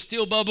did was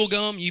steal bubble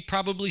gum, you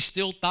probably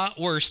still thought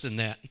worse than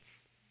that.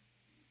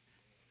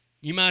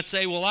 You might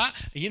say, well,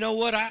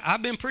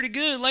 I've been pretty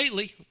good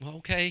lately. Well,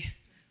 okay,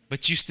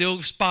 but you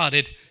still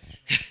spotted.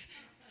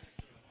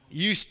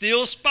 You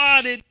still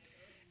spotted.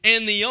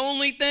 And the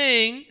only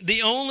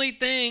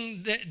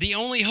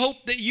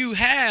hope that you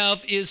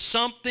have is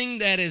something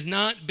that has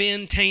not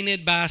been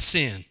tainted by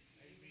sin.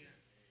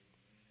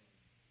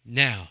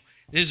 Now,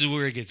 this is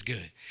where it gets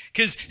good.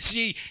 Because,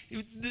 see,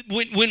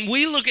 when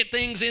we look at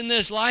things in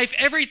this life,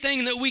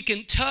 everything that we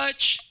can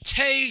touch,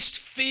 taste,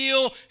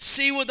 feel,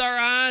 see with our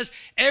eyes,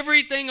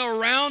 everything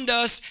around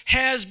us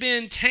has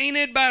been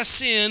tainted by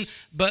sin.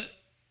 But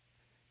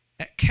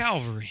at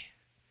Calvary,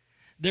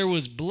 there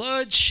was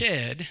blood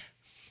shed,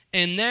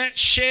 and that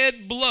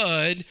shed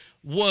blood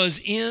was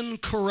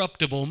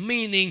incorruptible,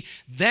 meaning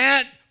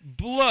that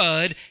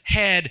blood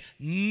had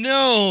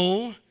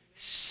no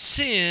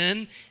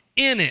sin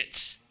in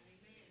it.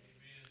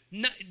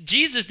 No,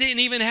 Jesus didn't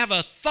even have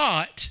a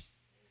thought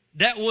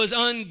that was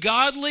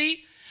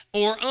ungodly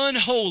or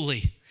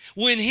unholy.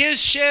 When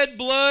his shed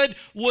blood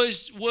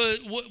was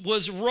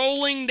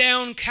rolling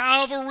down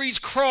Calvary's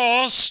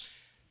cross,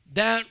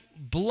 that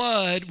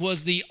blood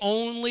was the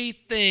only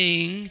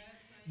thing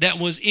that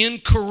was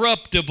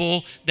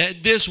incorruptible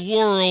that this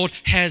world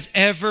has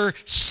ever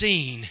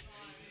seen.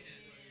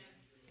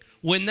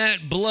 When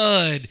that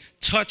blood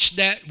touched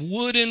that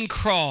wooden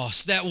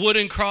cross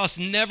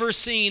never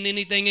seen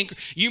anything.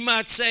 You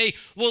might say,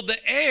 well,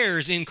 the air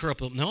is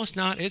incorruptible. No, it's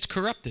not. It's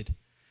corrupted.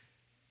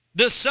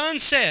 The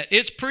sunset,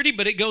 it's pretty,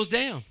 but it goes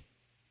down.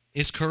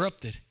 It's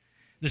corrupted.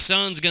 The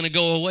sun's going to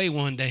go away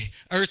one day.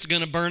 Earth's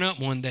going to burn up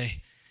one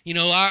day. You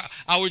know,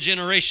 our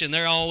generation,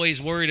 they're always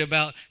worried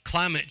about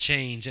climate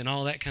change and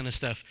all that kind of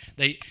stuff.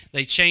 They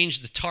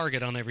change the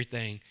target on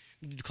everything.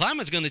 The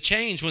climate's going to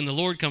change when the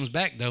Lord comes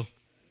back, though.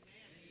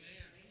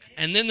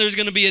 And then there's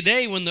going to be a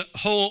day when the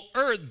whole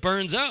earth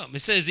burns up. It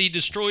says he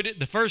destroyed it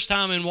the first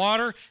time in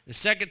water. The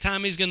second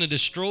time he's going to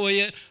destroy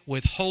it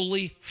with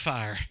holy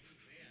fire.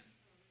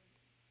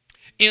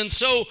 And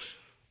so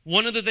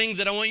one of the things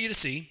that I want you to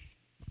see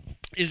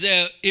is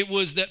that it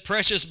was that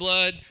precious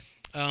blood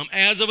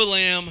as of a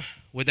lamb,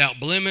 without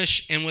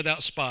blemish and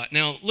without spot.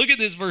 Now, look at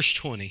this verse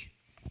 20.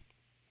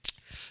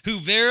 Who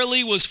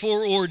verily was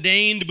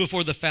foreordained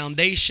before the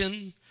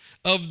foundation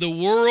of the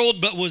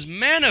world, but was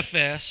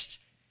manifest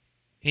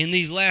in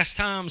these last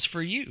times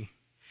for you.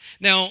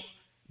 Now,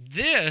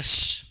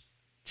 this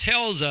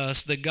tells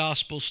us the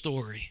gospel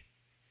story.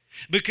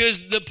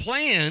 Because the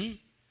plan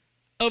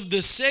of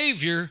the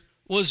Savior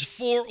was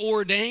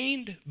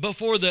foreordained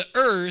before the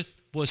earth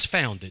was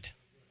founded.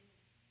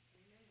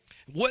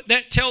 What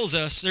that tells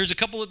us, there's a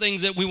couple of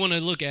things that we want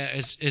to look at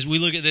as we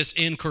look at this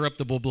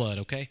incorruptible blood,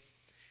 okay?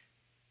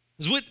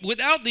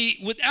 Without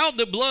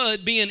the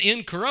blood being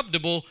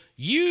incorruptible,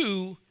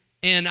 you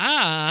and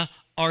I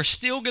are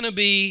still going to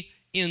be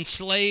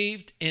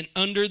enslaved and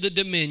under the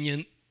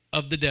dominion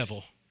of the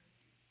devil.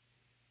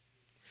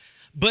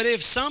 But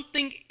if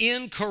something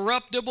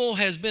incorruptible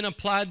has been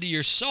applied to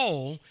your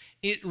soul,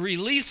 it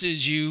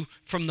releases you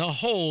from the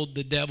hold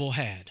the devil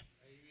had.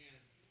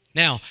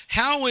 Now,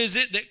 how is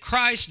it that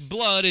Christ's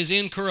blood is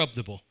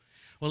incorruptible?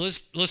 Well,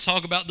 let's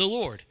talk about the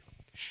Lord.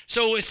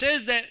 So it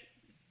says that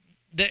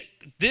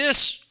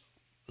this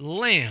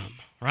lamb,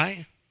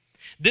 right?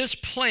 This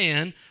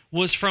plan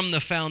was from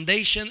the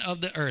foundation of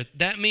the earth.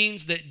 That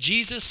means that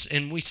Jesus,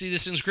 and we see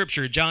this in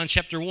Scripture, John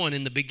chapter 1,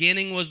 in the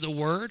beginning was the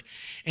Word,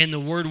 and the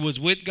Word was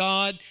with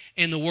God,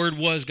 and the Word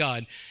was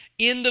God.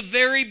 In the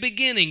very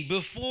beginning,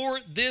 before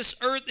this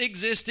earth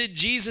existed,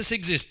 Jesus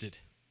existed.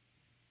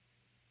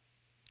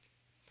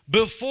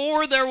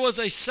 Before there was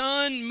a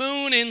sun,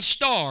 moon, and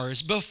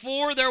stars,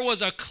 before there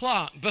was a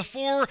clock,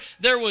 before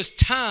there was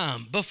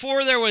time,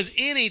 before there was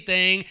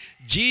anything,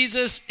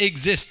 Jesus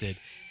existed.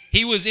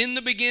 He was in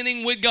the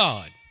beginning with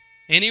God,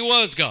 and he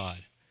was God.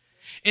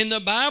 And the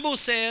Bible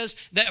says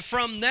that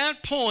from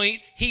that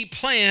point, he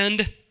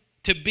planned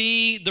to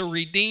be the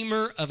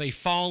redeemer of a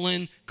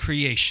fallen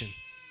creation.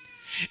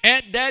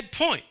 At that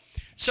point,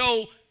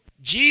 so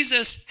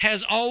Jesus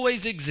has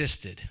always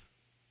existed.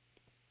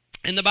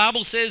 And the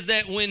Bible says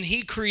that when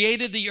he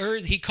created the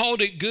earth, he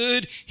called it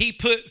good. He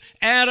put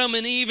Adam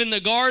and Eve in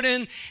the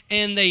garden,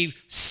 and they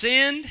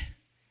sinned,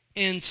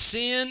 and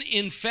sin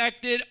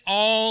infected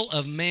all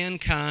of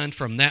mankind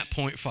from that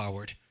point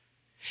forward.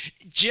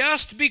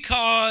 Just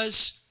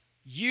because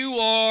you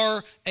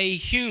are a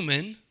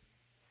human,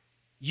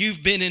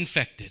 you've been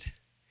infected.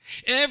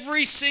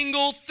 Every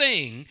single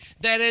thing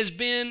that has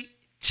been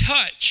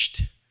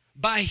touched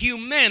by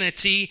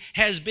humanity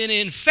has been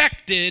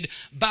infected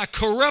by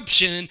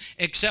corruption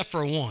except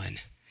for one.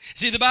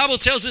 See, the Bible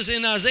tells us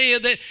in Isaiah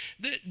that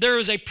there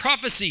was a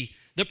prophecy.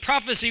 The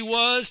prophecy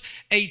was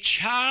a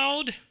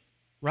child,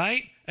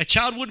 right? A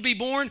child would be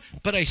born,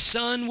 but a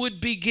son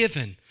would be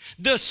given.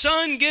 The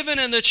son given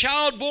and the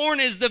child born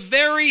is the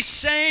very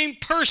same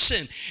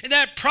person. And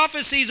that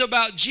prophecy is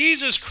about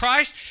Jesus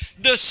Christ.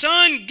 The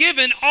son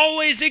given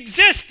always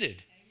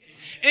existed.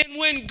 And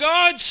when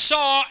God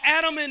saw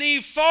Adam and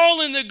Eve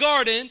fall in the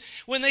garden,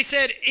 when they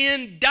said,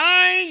 in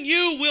dying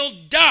you will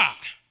die,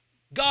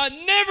 God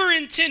never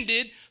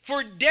intended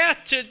for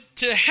death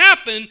to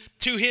happen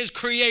to his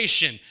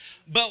creation.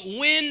 But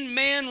when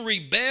man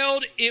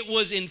rebelled, it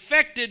was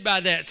infected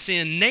by that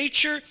sin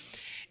nature.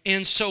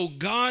 And so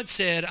God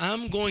said,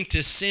 I'm going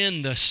to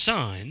send the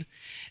Son,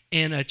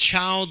 and a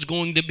child's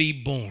going to be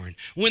born.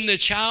 When the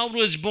child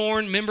was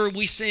born, remember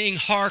we sing,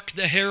 Hark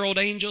the Herald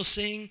Angels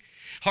Sing?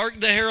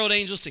 Hark the herald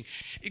angels sing.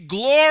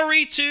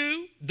 Glory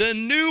to the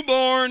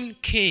newborn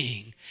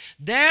King.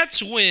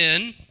 That's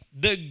when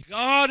the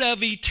God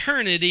of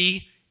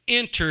eternity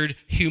entered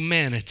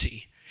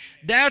humanity.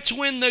 That's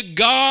when the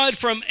God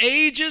from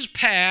ages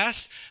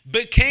past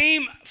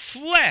became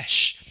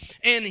flesh,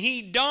 and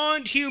he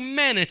donned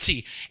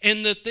humanity.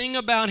 And the thing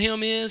about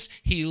him is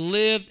he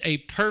lived a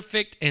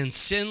perfect and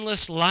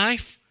sinless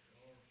life,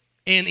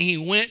 and he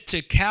went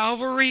to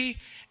Calvary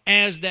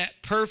as that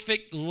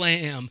perfect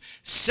lamb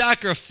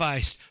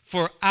sacrificed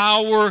for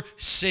our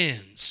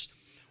sins.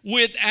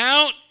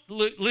 Without,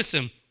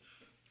 listen,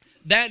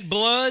 that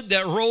blood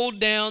that rolled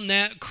down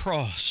that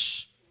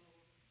cross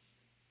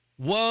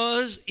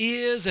was,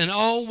 is, and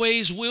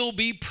always will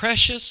be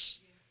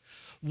precious.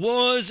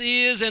 Was,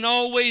 is, and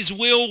always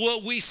will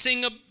what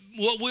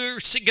we're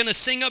going to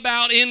sing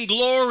about in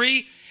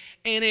glory.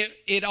 And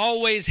it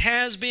always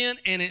has been,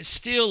 and it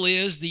still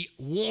is, the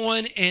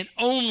one and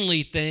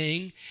only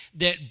thing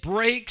that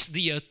breaks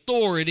the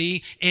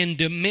authority and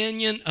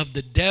dominion of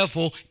the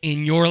devil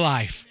in your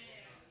life.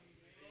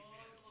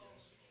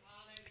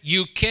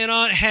 You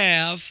cannot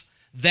have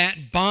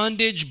that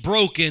bondage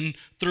broken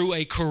through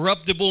a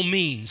corruptible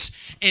means.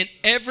 And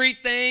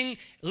everything,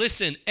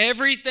 listen,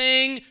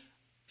 everything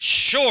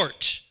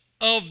short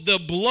of the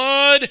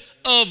blood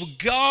of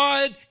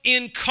God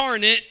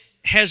incarnate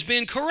has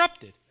been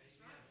corrupted.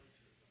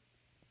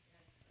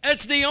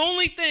 That's the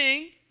only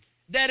thing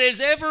that has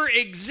ever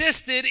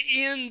existed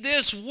in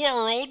this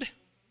world,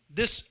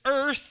 this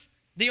earth.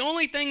 The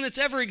only thing that's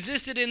ever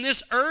existed in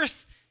this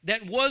earth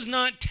that was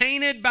not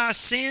tainted by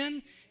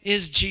sin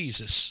is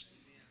Jesus.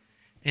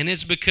 And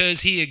it's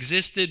because he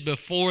existed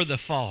before the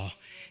fall.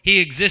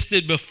 He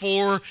existed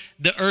before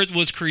the earth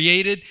was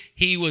created.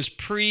 He was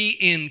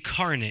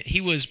pre-incarnate.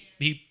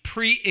 He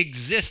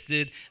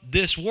pre-existed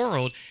this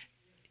world,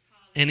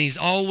 and he's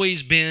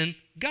always been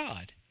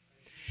God.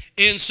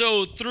 And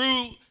so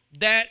through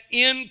that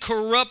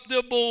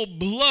incorruptible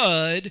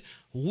blood,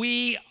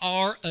 we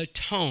are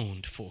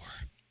atoned for.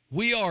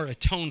 We are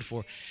atoned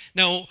for.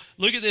 Now,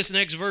 look at this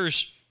next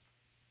verse,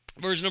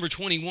 verse number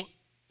 21.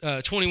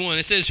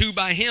 It says, who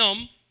by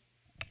him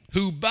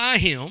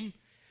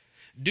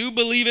do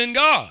believe in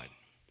God,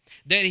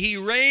 that he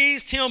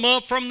raised him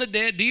up from the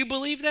dead. Do you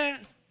believe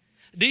that?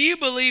 Do you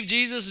believe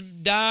Jesus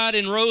died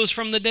and rose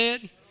from the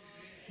dead?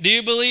 Do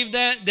you believe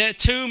that? That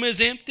tomb is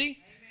empty?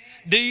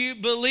 Do you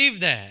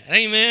believe that?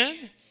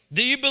 Amen.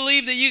 Do you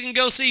believe that you can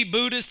go see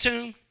Buddha's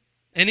tomb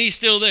and he's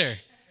still there?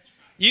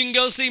 You can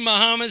go see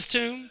Muhammad's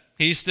tomb.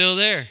 He's still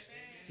there.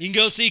 You can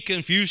go see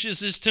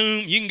Confucius's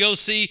tomb. You can go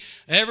see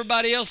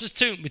everybody else's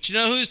tomb. But you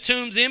know whose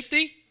tomb's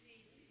empty?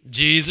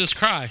 Jesus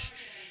Christ.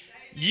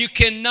 You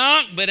can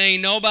knock, but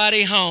ain't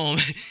nobody home.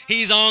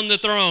 He's on the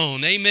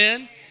throne.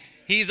 Amen.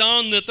 He's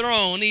on the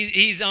throne.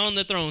 He's on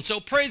the throne. So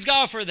praise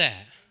God for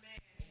that.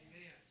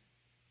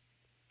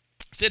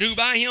 Said, who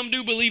by him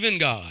do believe in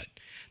God,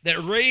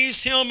 that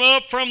raised him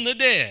up from the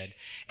dead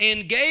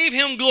and gave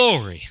him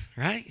glory,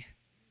 right?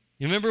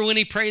 You remember when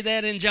he prayed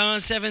that in John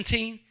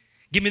 17?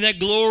 Give me that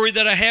glory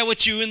that I had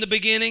with you in the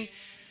beginning.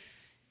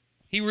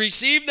 He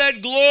received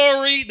that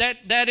glory,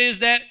 that is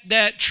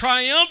that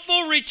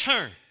triumphal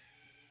return.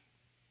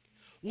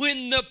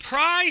 When the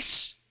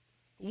price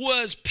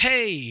was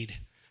paid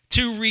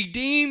to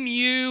redeem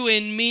you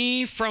and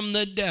me from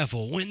the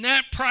devil. When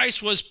that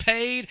price was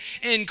paid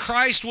and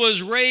Christ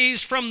was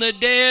raised from the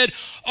dead,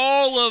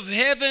 all of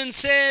heaven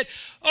said,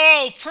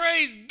 oh,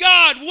 praise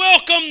God,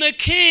 welcome the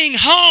King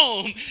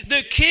home.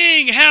 The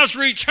King has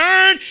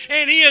returned,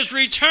 and he has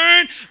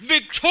returned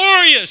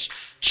victorious,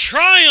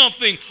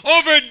 triumphing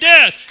over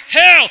death,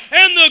 hell,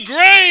 and the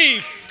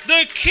grave.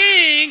 The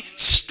King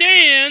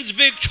stands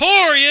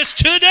victorious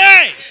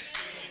today.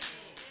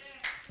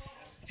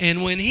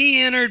 And when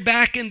he entered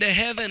back into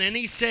heaven and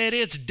he said,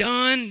 it's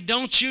done,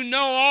 don't you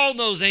know all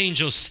those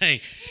angels sang?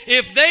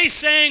 If they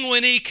sang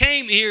when he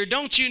came here,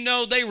 don't you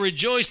know they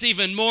rejoiced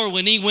even more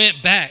when he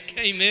went back?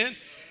 Amen.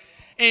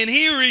 And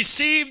he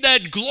received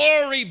that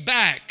glory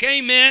back.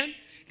 Amen.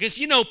 Because,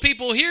 you know,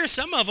 people here,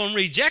 some of them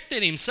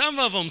rejected him. Some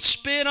of them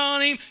spit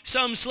on him.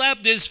 Some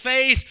slapped his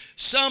face.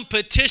 Some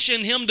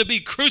petitioned him to be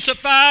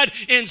crucified.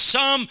 And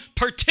some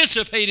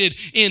participated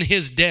in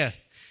his death.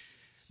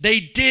 They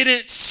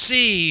didn't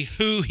see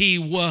who he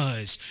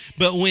was.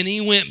 But when he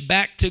went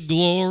back to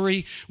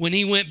glory, when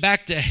he went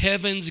back to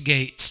heaven's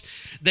gates,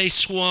 they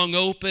swung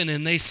open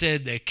and they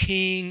said, the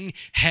King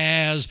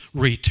has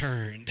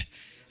returned.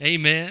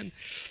 Amen.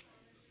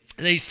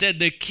 They said,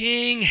 the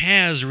King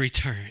has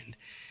returned.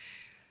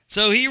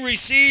 So he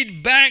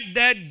received back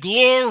that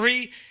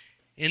glory.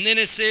 And then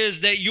it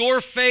says that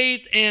your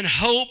faith and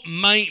hope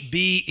might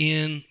be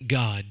in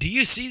God. Do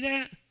you see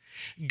that?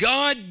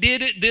 God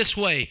did it this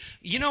way.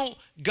 You know,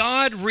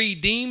 God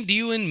redeemed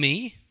you and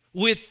me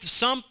with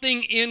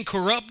something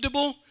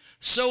incorruptible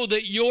so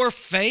that your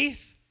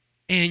faith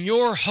and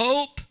your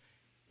hope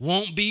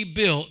won't be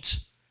built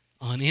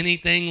on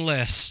anything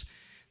less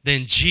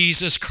than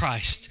Jesus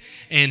Christ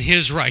and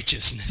his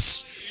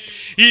righteousness.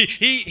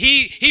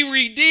 He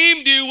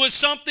redeemed you with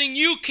something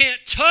you can't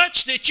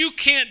touch, that you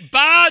can't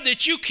buy,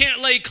 that you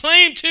can't lay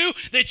claim to,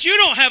 that you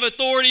don't have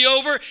authority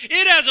over.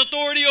 It has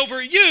authority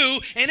over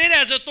you, and it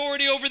has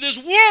authority over this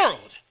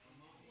world.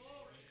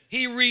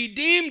 He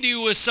redeemed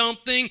you with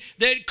something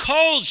that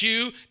calls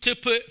you to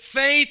put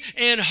faith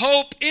and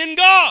hope in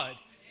God.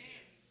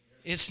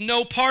 It's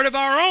no part of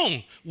our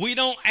own. We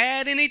don't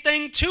add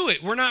anything to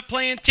it. We're not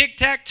playing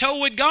tic-tac-toe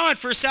with God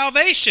for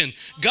salvation.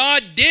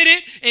 God did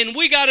it, and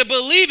we got to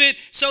believe it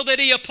so that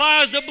he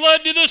applies the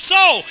blood to the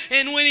soul.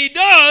 And when he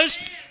does,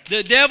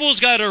 the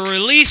devil's got to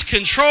release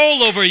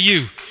control over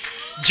you.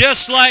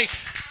 Just like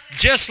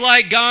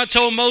God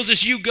told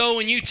Moses, you go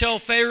and you tell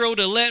Pharaoh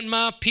to let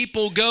my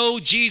people go.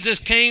 Jesus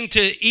came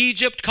to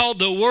Egypt called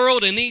the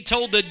world, and he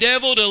told the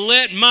devil to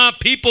let my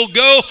people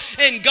go.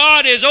 And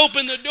God has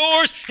opened the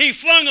doors. He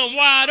flung them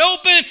wide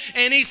open,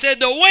 and he said,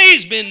 the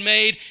way's been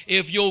made.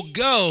 If you'll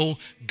go,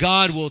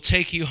 God will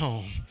take you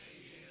home.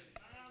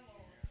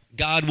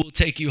 God will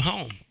take you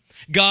home.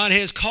 God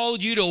has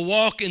called you to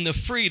walk in the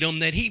freedom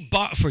that he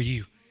bought for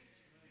you.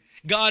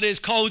 God has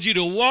called you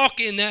to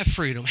walk in that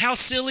freedom. How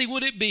silly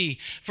would it be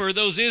for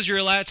those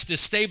Israelites to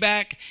stay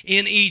back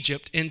in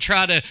Egypt and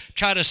try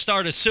to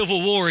start a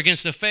civil war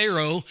against the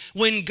Pharaoh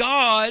when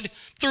God,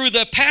 through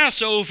the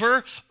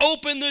Passover,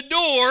 opened the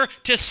door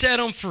to set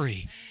them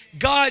free?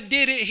 God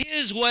did it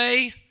his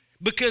way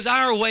because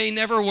our way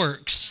never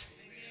works.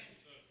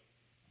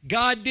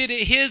 God did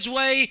it his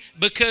way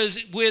because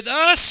with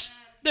us,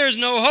 there's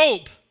no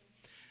hope.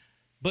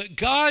 But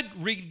God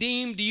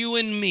redeemed you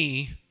and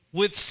me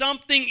with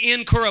something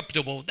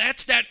incorruptible.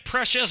 That's that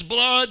precious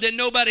blood that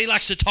nobody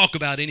likes to talk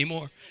about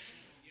anymore.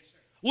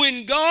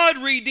 When God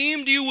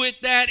redeemed you with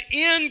that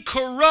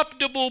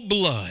incorruptible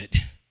blood,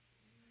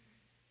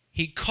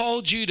 he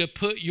called you to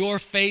put your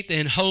faith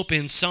and hope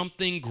in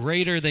something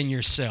greater than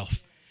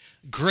yourself,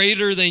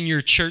 greater than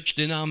your church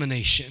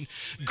denomination,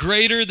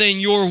 greater than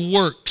your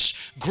works,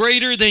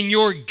 greater than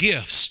your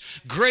gifts,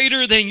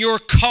 greater than your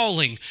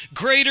calling,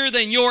 greater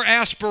than your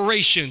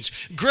aspirations,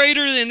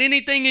 greater than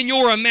anything in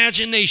your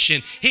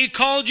imagination. He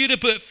called you to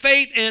put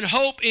faith and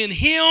hope in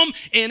him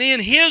and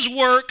in his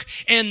work,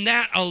 and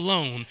that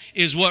alone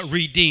is what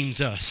redeems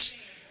us.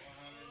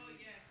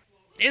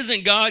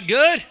 Isn't God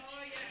good?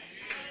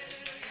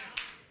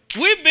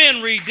 We've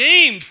been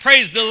redeemed,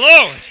 praise the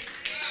Lord.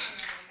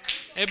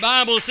 The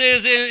Bible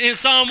says in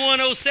Psalm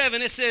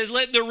 107, it says,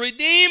 let the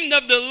redeemed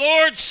of the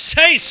Lord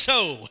say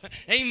so.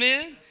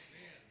 Amen.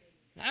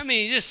 I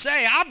mean, just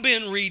say, I've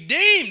been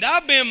redeemed.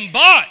 I've been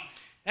bought.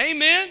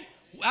 Amen.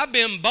 I've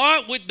been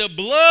bought with the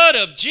blood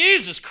of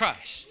Jesus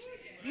Christ.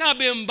 Not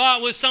been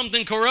bought with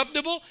something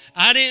corruptible.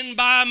 I didn't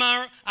buy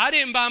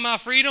my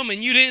freedom,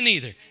 and you didn't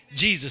either.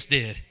 Jesus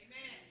did.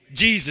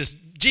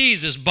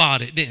 Jesus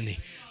bought it, didn't he?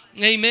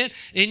 Amen.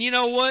 And you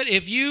know what?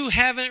 If you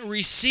haven't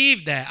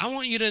received that, I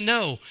want you to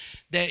know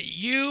that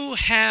you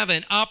have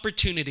an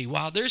opportunity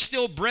while there's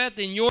still breath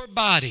in your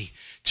body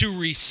to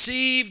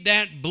receive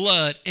that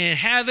blood and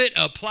have it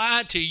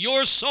applied to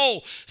your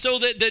soul so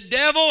that the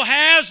devil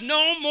has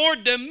no more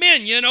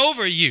dominion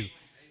over you.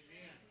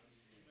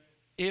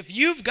 If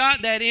you've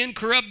got that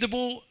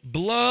incorruptible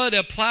blood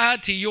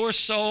applied to your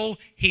soul,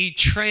 he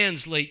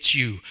translates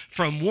you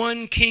from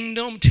one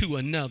kingdom to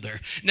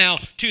another. Now,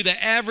 to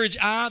the average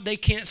eye, they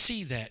can't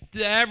see that.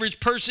 The average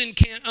person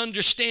can't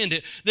understand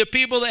it. The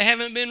people that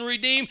haven't been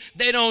redeemed,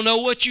 they don't know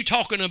what you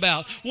talking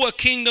about. What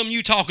kingdom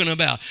you talking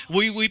about?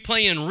 We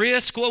playing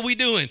Risk? What we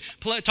doing?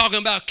 Talking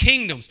about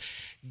kingdoms.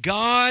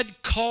 God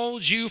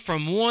calls you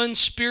from one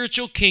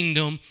spiritual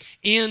kingdom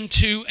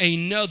into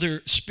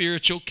another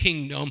spiritual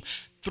kingdom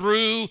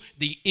through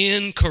the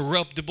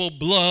incorruptible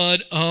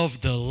blood of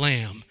the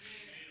Lamb.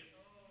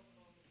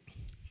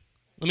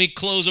 Let me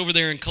close over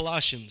there in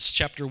Colossians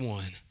chapter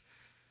 1.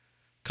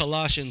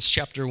 Colossians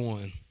chapter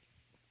 1.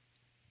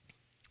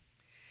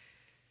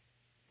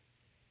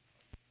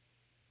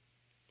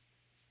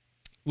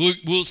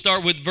 We'll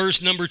start with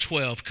verse number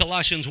 12.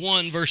 Colossians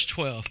 1, verse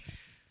 12.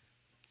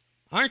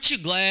 Aren't you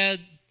glad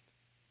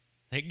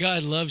that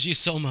God loves you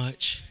so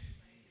much?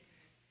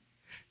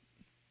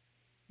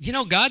 You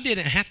know, God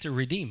didn't have to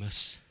redeem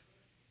us,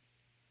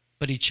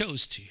 but he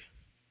chose to.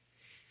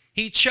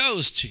 He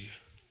chose to.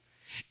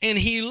 And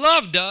he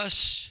loved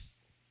us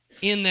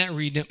in that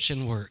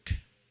redemption work.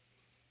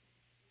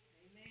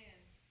 Amen.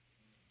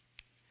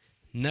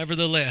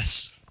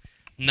 Nevertheless,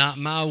 not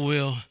my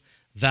will,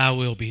 thy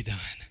will be done.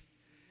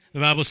 The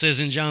Bible says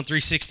in John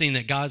 3:16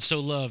 that God so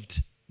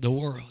loved the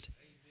world.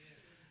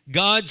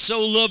 God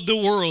so loved the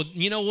world.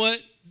 You know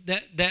what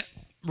that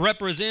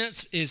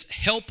represents is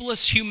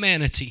helpless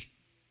humanity.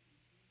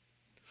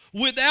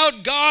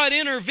 Without God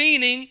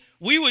intervening,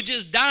 we would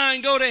just die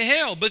and go to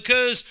hell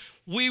because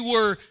we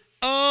were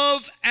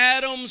of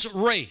Adam's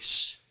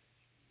race.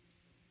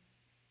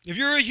 If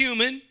you're a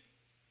human,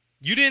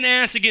 you didn't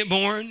ask to get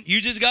born,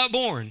 you just got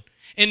born.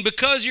 And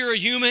because you're a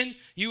human,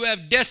 you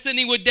have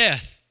destiny with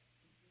death.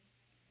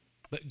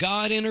 But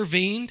God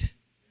intervened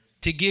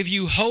to give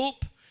you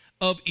hope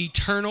of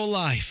eternal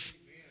life.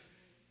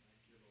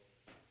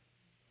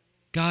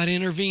 God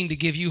intervened to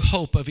give you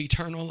hope of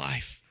eternal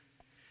life.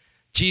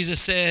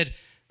 Jesus said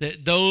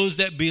that those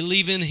that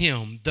believe in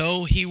him,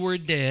 though he were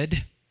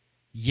dead,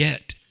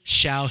 yet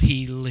shall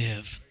he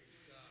live.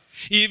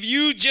 If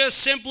you just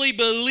simply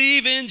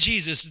believe in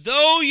Jesus,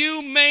 though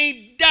you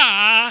may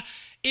die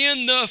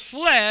in the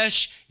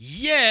flesh,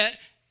 yet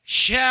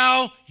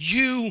shall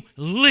you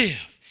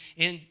live.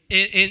 And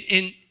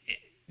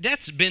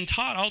that's been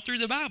taught all through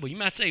the Bible. You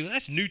might say, well,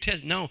 that's New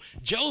Testament. No,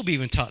 Job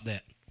even taught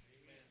that.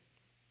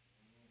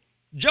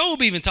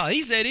 Job even taught.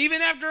 He said,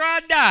 even after I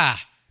die,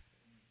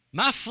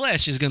 my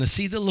flesh is going to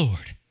see the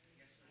Lord.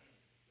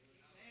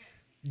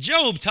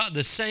 Job taught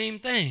the same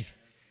thing.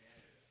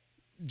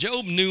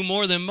 Job knew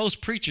more than most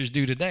preachers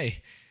do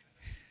today.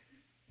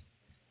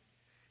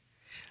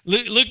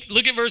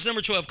 Look at verse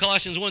number 12,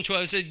 Colossians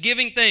 1:12. It says,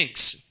 giving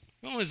thanks.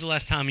 When was the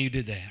last time you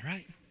did that,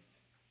 right?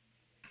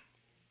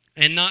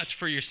 And not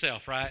for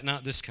yourself, right?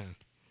 Not this kind.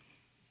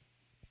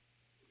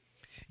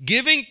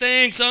 Giving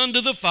thanks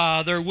unto the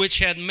Father, which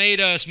had made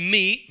us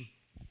meet,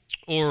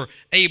 or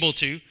able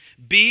to,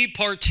 be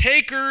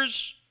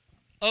partakers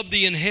of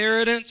the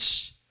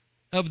inheritance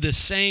of the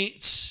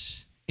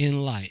saints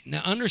in light.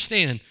 Now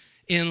understand,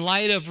 in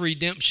light of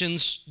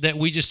redemptions that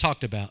we just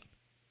talked about,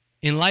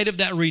 in light of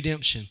that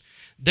redemption,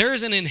 there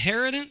is an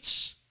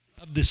inheritance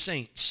of the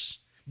saints.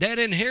 That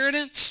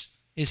inheritance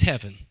is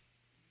heaven.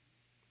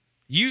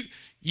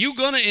 You're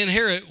going to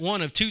inherit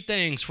one of two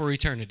things for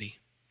eternity.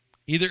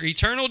 Either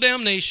eternal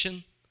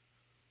damnation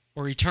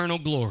or eternal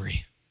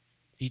glory,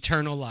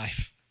 eternal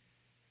life.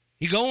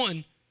 You're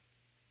going.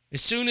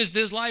 As soon as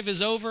this life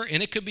is over,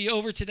 and it could be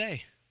over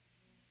today.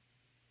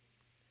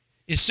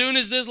 As soon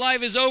as this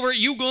life is over,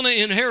 you're going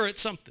to inherit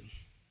something.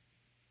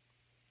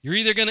 You're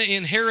either going to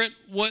inherit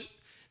what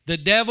the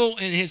devil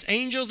and his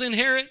angels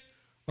inherit,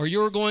 or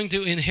you're going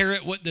to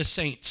inherit what the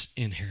saints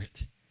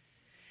inherit.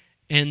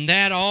 And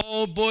that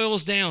all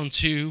boils down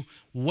to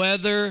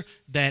whether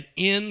that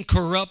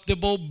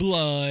incorruptible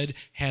blood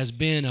has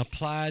been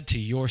applied to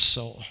your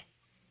soul.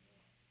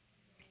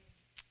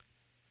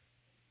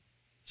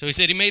 So he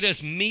said he made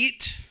us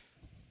meet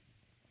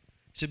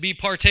to be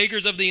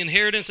partakers of the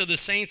inheritance of the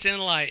saints in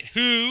light,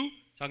 who,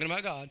 talking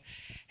about God,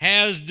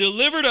 has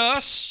delivered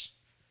us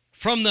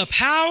from the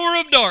power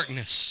of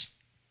darkness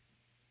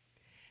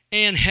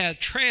and hath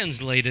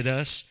translated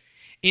us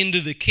into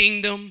the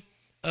kingdom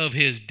of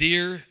his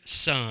dear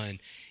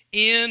Son,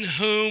 in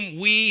whom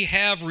we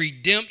have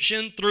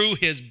redemption through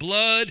his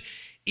blood,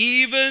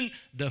 even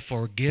the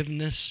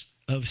forgiveness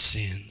of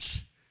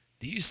sins.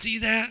 Do you see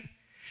that?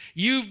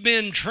 You've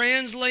been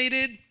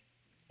translated,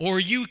 or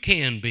you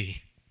can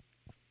be.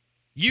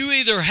 You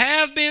either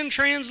have been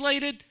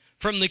translated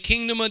from the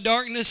kingdom of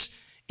darkness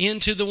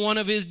into the one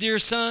of his dear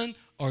Son,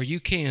 or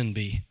you can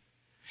be.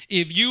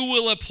 If you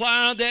will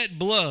apply that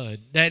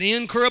blood, that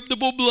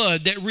incorruptible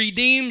blood that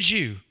redeems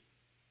you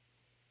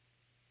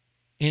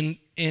and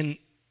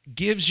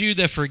gives you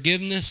the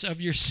forgiveness of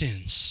your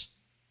sins.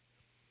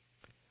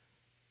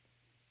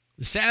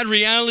 The sad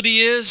reality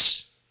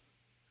is,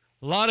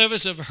 a lot of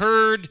us have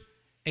heard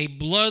a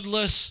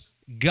bloodless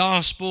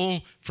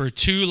gospel for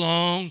too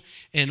long,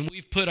 and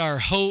we've put our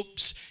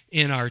hopes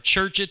in our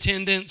church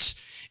attendance,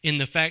 in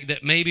the fact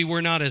that maybe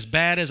we're not as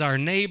bad as our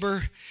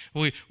neighbor.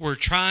 We're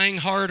trying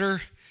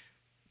harder.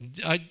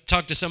 I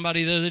talked to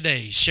somebody the other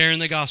day sharing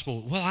the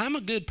gospel. Well, I'm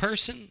a good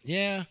person.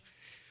 Yeah.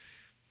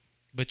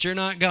 But you're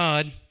not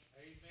God.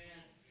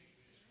 Amen.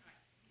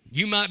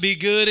 You might be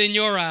good in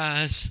your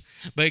eyes,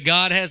 but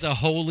God has a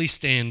holy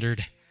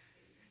standard.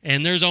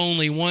 And there's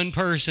only one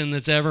person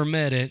that's ever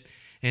met it,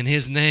 and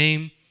his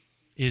name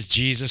is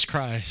Jesus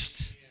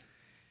Christ.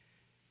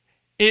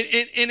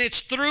 And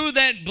it's through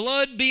that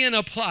blood being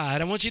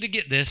applied. I want you to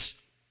get this.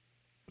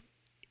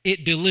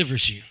 It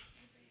delivers you.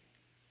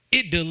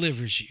 It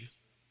delivers you.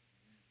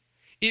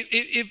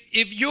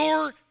 If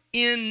you're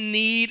in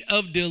need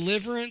of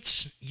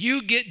deliverance,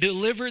 you get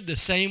delivered the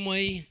same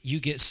way you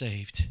get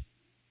saved.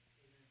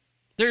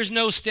 There's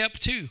no step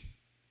two.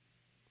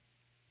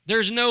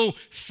 There's no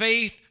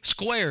faith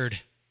squared.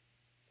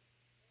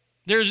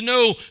 There's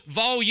no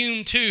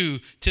volume 2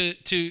 to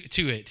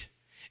it.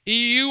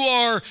 You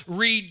are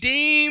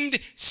redeemed,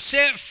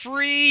 set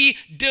free,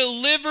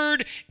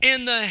 delivered,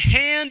 and the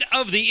hand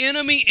of the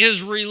enemy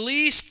is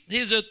released.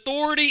 His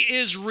authority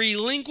is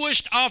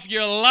relinquished off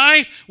your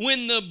life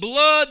when the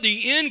blood,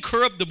 the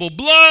incorruptible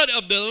blood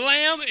of the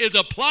Lamb, is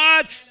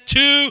applied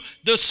to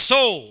the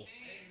soul.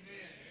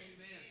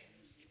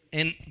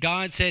 And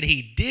God said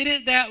he did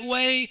it that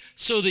way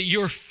so that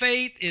your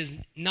faith is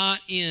not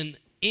in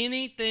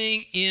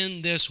anything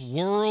in this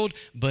world,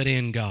 but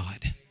in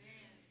God.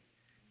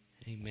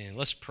 Amen.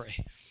 Let's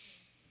pray.